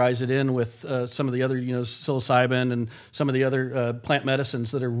categorize it in with some of the other, psilocybin and some of the other plant medicines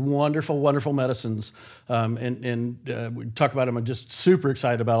that are wonderful, wonderful medicines. We talk about them. I'm just super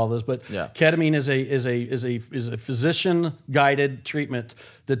excited about all this. But ketamine is a physician guided treatment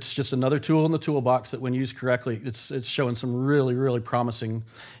that's just another tool in the toolbox that, when used correctly, it's showing some really, really promising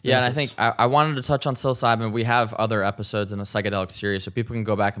benefits. And I think I wanted to touch on psilocybin. We have other episodes in the psychedelic series, so people can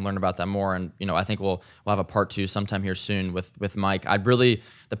go back and learn about that more. And I think we'll have a part 2 sometime here soon with Mike.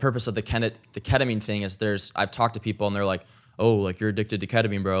 The purpose of the ketamine thing is I've talked to people and they're like, oh, like you're addicted to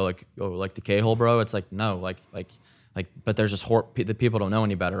ketamine, bro. Like, oh, like the K-hole, bro. It's like, no, but there's just the people don't know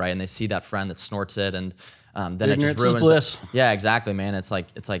any better, right? And they see that friend that snorts it, and then it just ruins bliss. Yeah, exactly, man. It's like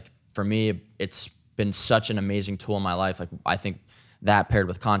for me, it's been such an amazing tool in my life. Like, I think that paired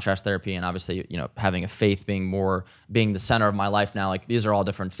with contrast therapy, and obviously, having a faith being the center of my life now, like these are all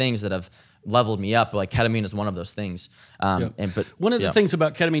different things that have leveled me up. But like ketamine is one of those things. But one of the things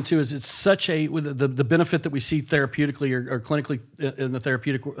about ketamine too is it's such the benefit that we see therapeutically or clinically in the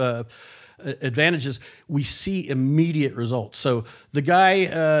therapeutic advantages, we see immediate results. So the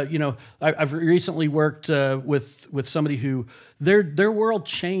guy, I've recently worked with somebody who their world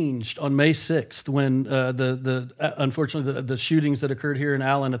changed on May 6th when unfortunately the shootings that occurred here in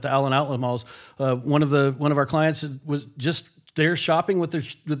Allen at the Allen Outlet Malls. One of our clients was just there shopping with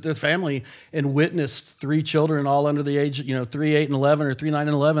their family and witnessed 3 children all under the age, 3, 8, and 11, or 3, 9,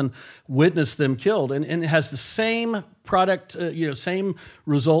 and 11, witnessed them killed. And it has the same product, same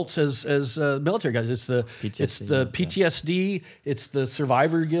results as military guys. It's the PTSD, it's the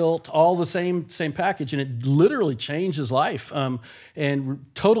survivor guilt, all the same package. And it literally changed his life, and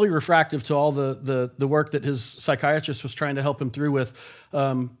totally refractive to all the work that his psychiatrist was trying to help him through with,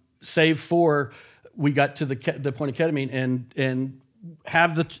 save for we got to the point of ketamine and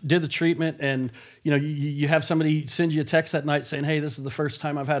did the treatment, and you have somebody send you a text that night saying, hey, this is the first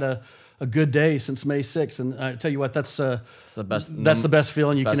time I've had a good day since May 6th. And I tell you what, it's the best. That's the best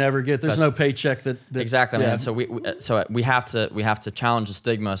feeling you can ever get. There's no paycheck that exactly, man. So we have to challenge the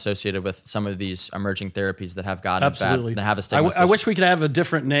stigma associated with some of these emerging therapies that have gotten absolutely bad, that have a stigma. I wish we could have a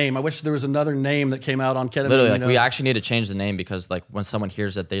different name. I wish there was another name that came out on ketamine. Literally, we actually need to change the name, because like when someone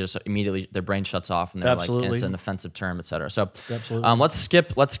hears it, they just immediately their brain shuts off and they're like, and it's an offensive term, et cetera. So let's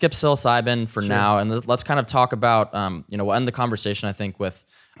skip psilocybin for now, and let's kind of talk about we'll end the conversation, I think, with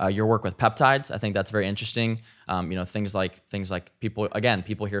your work with peptides. I think that's very interesting. Things like people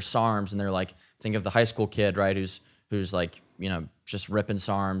hear SARMs and they're like, think of the high school kid, right? Who's like, just ripping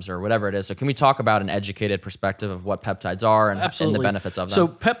SARMs or whatever it is. So can we talk about an educated perspective of what peptides are and the benefits of them? So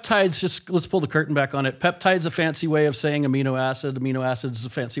peptides, let's pull the curtain back on it. Peptide's a fancy way of saying amino acid. Amino acid is a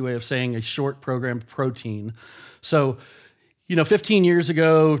fancy way of saying a short programmed protein. So 15 years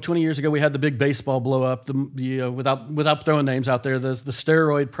ago, 20 years ago, we had the big baseball blow up. Without throwing names out there, the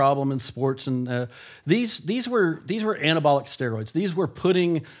steroid problem in sports, and these were anabolic steroids. These were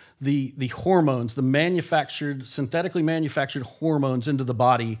putting the hormones, the synthetically manufactured hormones into the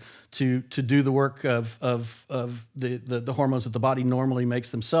body to do the work of the hormones that the body normally makes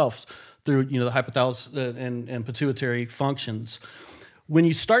themselves through the hypothalamus and pituitary functions. When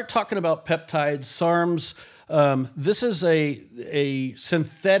you start talking about peptides, SARMs. This is a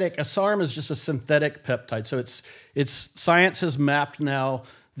synthetic. A SARM is just a synthetic peptide. So it's science has mapped now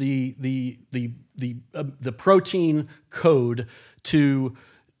the protein code to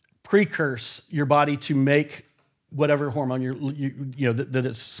precurse your body to make whatever hormone that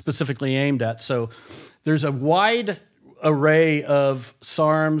it's specifically aimed at. So there's a wide array of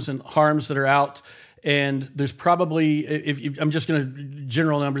SARMs and HARMs that are out. And there's probably, I'm just going to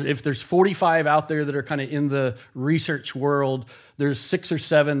general numbers, if there's 45 out there that are kind of in the research world, there's 6 or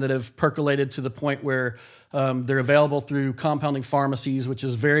 7 that have percolated to the point where they're available through compounding pharmacies, which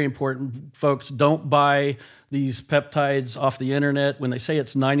is very important. Folks, don't buy these peptides off the internet. When they say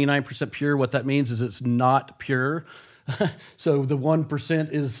it's 99% pure, what that means is it's not pure. So the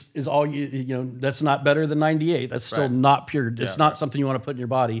 1% is all that's not better than 98. That's still not pure. It's not something you want to put in your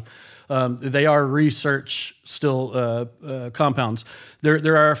body. They are research still compounds.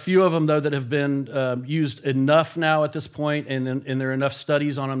 There are a few of them though that have been used enough now at this point, and there are enough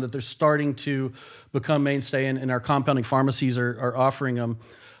studies on them that they're starting to become mainstay, and our compounding pharmacies are offering them.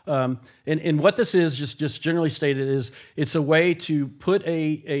 And what this is, just generally stated, is it's a way to put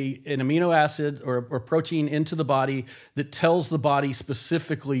an amino acid or protein into the body that tells the body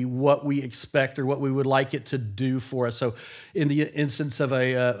specifically what we expect or what we would like it to do for us. So, in the instance of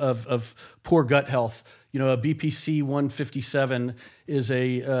of poor gut health, a BPC 157 is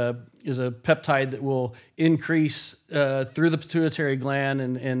a peptide that will increase through the pituitary gland,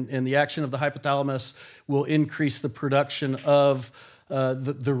 and the action of the hypothalamus will increase the production of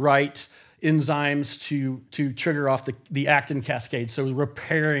the right enzymes to trigger off the actin cascade, so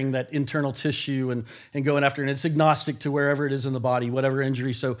repairing that internal tissue and going after, and it's agnostic to wherever it is in the body, whatever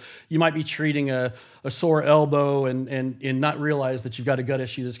injury. So you might be treating a sore elbow and not realize that you've got a gut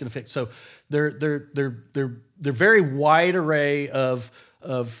issue that's going to fix. So they're very wide array of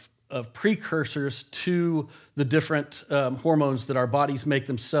precursors to the different hormones that our bodies make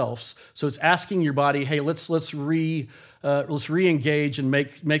themselves. So it's asking your body, hey, let's re-engage and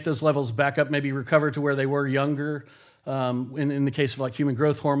make those levels back up, maybe recover to where they were younger. In the case of like human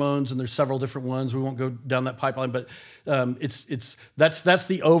growth hormones, and there's several different ones. We won't go down that pipeline, but that's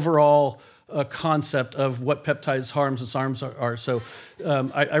the overall concept of what peptides, harms, and SARMs are. So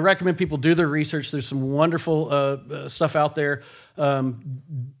I recommend people do their research. There's some wonderful stuff out there.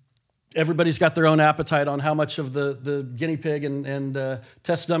 Everybody's got their own appetite on how much of the guinea pig and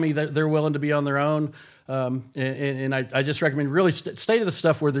test dummy that they're willing to be on their own. And I just recommend really stay to the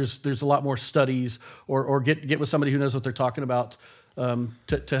stuff where there's a lot more studies, or get with somebody who knows what they're talking about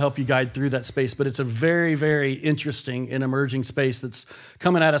to help you guide through that space. But it's a very, very interesting and emerging space that's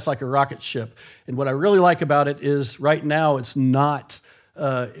coming at us like a rocket ship. And what I really like about it is right now it's not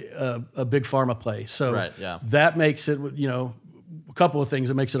a big pharma play. So that makes it, a couple of things.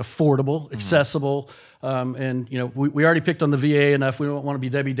 It makes it affordable, accessible, and we already picked on the VA enough. We don't want to be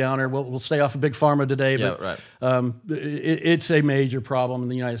Debbie Downer. We'll stay off of big pharma today, but it's a major problem in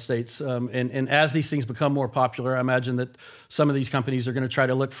the United States. And as these things become more popular, I imagine that some of these companies are going to try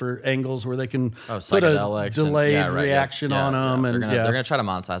to look for angles where they can put a delayed reaction on them, and they're going to try to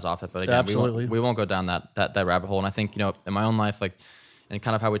monetize off it. But again, we won't go down that rabbit hole. And I think in my own life, and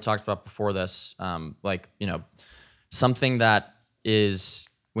kind of how we talked about before this, something that is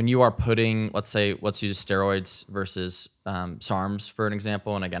when you are putting, let's use steroids versus SARMs for an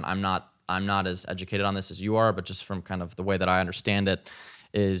example. And again, I'm not as educated on this as you are, but just from kind of the way that I understand it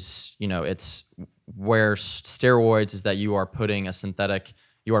is, it's where steroids is that you are putting a synthetic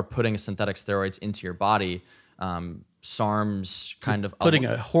steroids into your body. SARMs kind of putting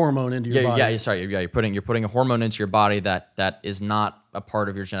a hormone into your body. You're putting a hormone into your body that is not a part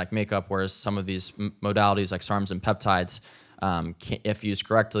of your genetic makeup. Whereas some of these modalities like SARMs and peptides, if used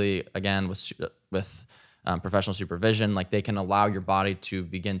correctly, again with professional supervision, they can allow your body to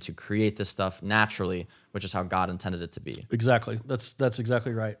begin to create this stuff naturally, which is how God intended it to be. Exactly. That's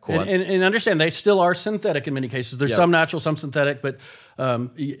exactly right. Cool. And understand they still are synthetic in many cases. There's some natural, some synthetic, but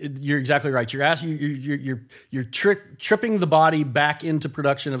you're exactly right. You're tripping the body back into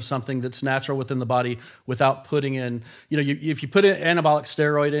production of something that's natural within the body without putting in. If you put an anabolic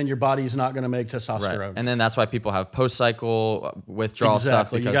steroid in, your body's not going to make testosterone. Right. And then that's why people have post-cycle withdrawal stuff.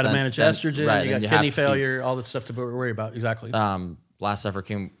 Because you got to manage estrogen. You got kidney failure, all that stuff to worry about. Exactly. Last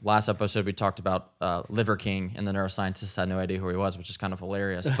episode we talked about Liver King, and the neuroscientist had no idea who he was, which is kind of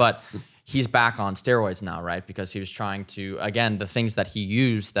hilarious. But he's back on steroids now, right? Because he was trying to, again, the things that he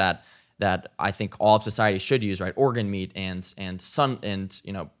used that I think all of society should use, right? Organ meat and sun and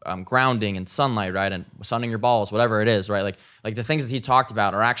grounding and sunlight, right? And sunning your balls, whatever it is, right? Like the things that he talked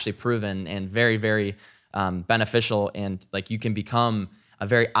about are actually proven and very, very beneficial, and you can become a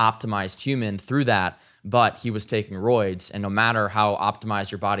very optimized human through that. But he was taking roids, and no matter how optimized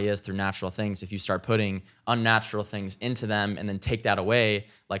your body is through natural things, if you start putting unnatural things into them and then take that away,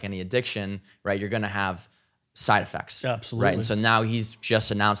 like any addiction, right, you're going to have side effects. Absolutely. Right. And so now he's just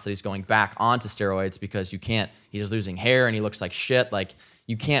announced that he's going back onto steroids because he's losing hair and he looks like shit.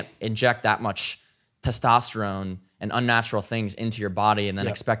 You can't inject that much testosterone and unnatural things into your body and then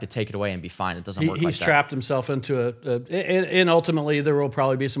expect to take it away and be fine. It doesn't work like that. He's trapped himself into and ultimately there will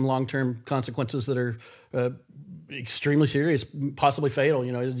probably be some long-term consequences that are extremely serious, possibly fatal.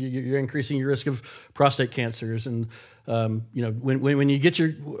 You're increasing your risk of prostate cancers, and when you get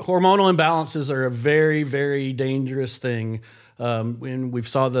your hormonal imbalances are a very, very dangerous thing. And we've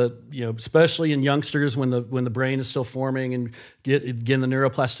saw especially in youngsters when the brain is still forming and again the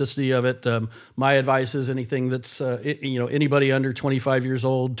neuroplasticity of it. My advice is anything that's anybody under 25 years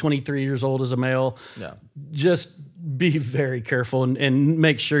old, 23 years old as a male, just be very careful and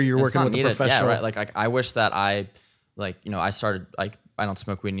make sure you're working with a professional. Yeah, right. Like I wish that I started, I don't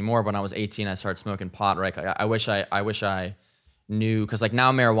smoke weed anymore. But when I was 18, I started smoking pot. Right. I wish I knew, because like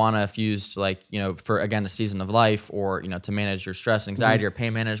now marijuana, if used for again a season of life, or to manage your stress and anxiety or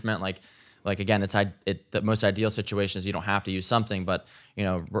pain management, like again, the most ideal situation is you don't have to use something, but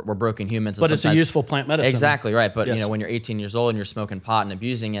we're broken humans. But it's a useful plant medicine. Exactly right. But when you're 18 years old and you're smoking pot and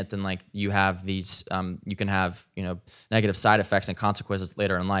abusing it, then like you have these, you can have negative side effects and consequences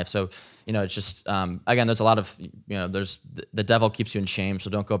later in life. So it's just again, there's a lot of there's the devil keeps you in shame. So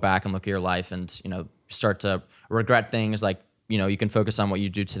don't go back and look at your life and start to regret things. Like you can focus on what you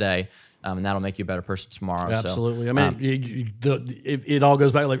do today. And that'll make you a better person tomorrow. Absolutely. So, I mean, it all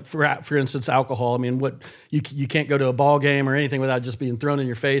goes back. Like for instance, alcohol. I mean, what you can't go to a ball game or anything without just being thrown in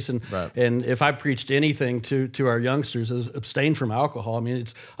your face. And and if I preached anything to our youngsters, is abstain from alcohol. I mean,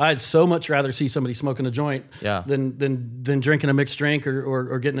 I'd so much rather see somebody smoking a joint than drinking a mixed drink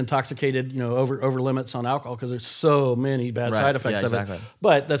or getting intoxicated over limits on alcohol, because there's so many bad side effects of it.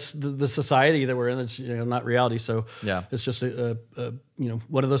 But that's the society that we're in. It's not reality. So it's just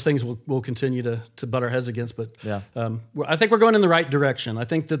one of those things we'll continue to butt our heads against. But I think we're going in the right direction. I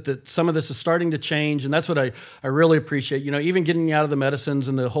think that some of this is starting to change, and that's what I really appreciate. Even getting out of the medicines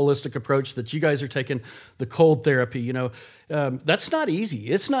and the holistic approach that you guys are taking, the cold therapy. That's not easy.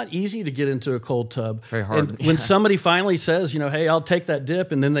 It's not easy to get into a cold tub. Very hard. And when somebody finally says, hey, I'll take that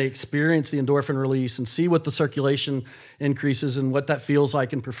dip, and then they experience the endorphin release and see what the circulation increases and what that feels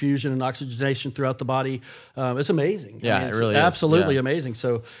like in perfusion and oxygenation throughout the body, it's amazing. Yeah, it really absolutely is. amazing.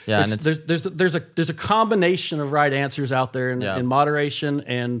 So there's a combination of right answers out there in moderation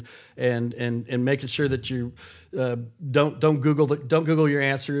and making sure that you don't Google your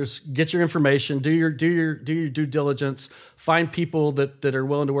answers. Get your information. Do your due diligence. Find people that are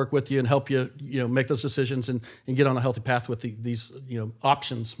willing to work with you and help you make those decisions and get on a healthy path with these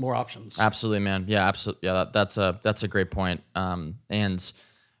options, more options. Absolutely, man. Yeah, absolutely. Yeah, that's a great point. And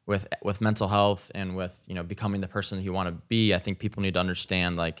with mental health and with becoming the person that you want to be, I think people need to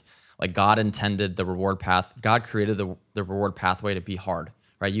understand like God intended the reward path. God created the reward pathway to be hard,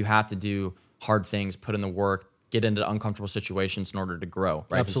 right? You have to do hard things, put in the work, get into uncomfortable situations in order to grow,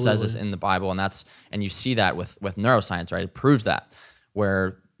 right? Absolutely. It says this in the Bible, and you see that with neuroscience, right? It proves that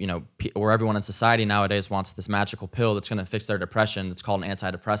where everyone in society nowadays wants this magical pill that's going to fix their depression. It's called an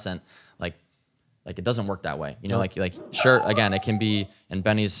antidepressant. Like it doesn't work that way. Like sure, again, it can be, and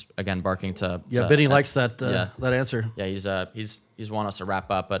Benny's again barking to Benny likes that answer. Yeah, he's wanting us to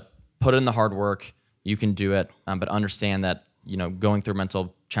wrap up, but put in the hard work. You can do it, but understand that going through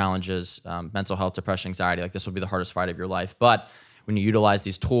mental challenges, mental health, depression, anxiety, like this will be the hardest fight of your life. But when you utilize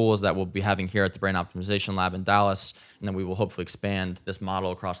these tools that we'll be having here at the Brain Optimization Lab in Dallas, and then we will hopefully expand this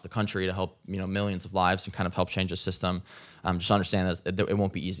model across the country to help millions of lives and kind of help change the system. Just understand that it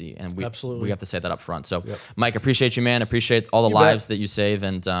won't be easy, and we have to say that up front. So, Mike, appreciate you, man. Appreciate all the lives that you save,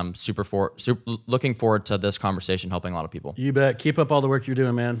 and super looking forward to this conversation helping a lot of people. You bet. Keep up all the work you're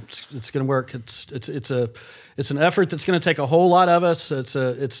doing, man. It's going to work. It's an effort that's going to take a whole lot of us.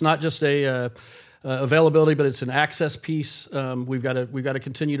 It's not just a availability, but it's an access piece. We've got to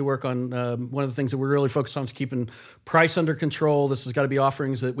continue to work on one of the things that we're really focused on is keeping price under control. This has got to be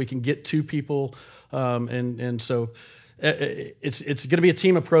offerings that we can get to people, and so it's going to be a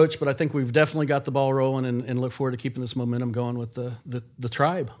team approach. But I think we've definitely got the ball rolling, and look forward to keeping this momentum going with the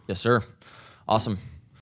tribe. Yes, sir. Awesome.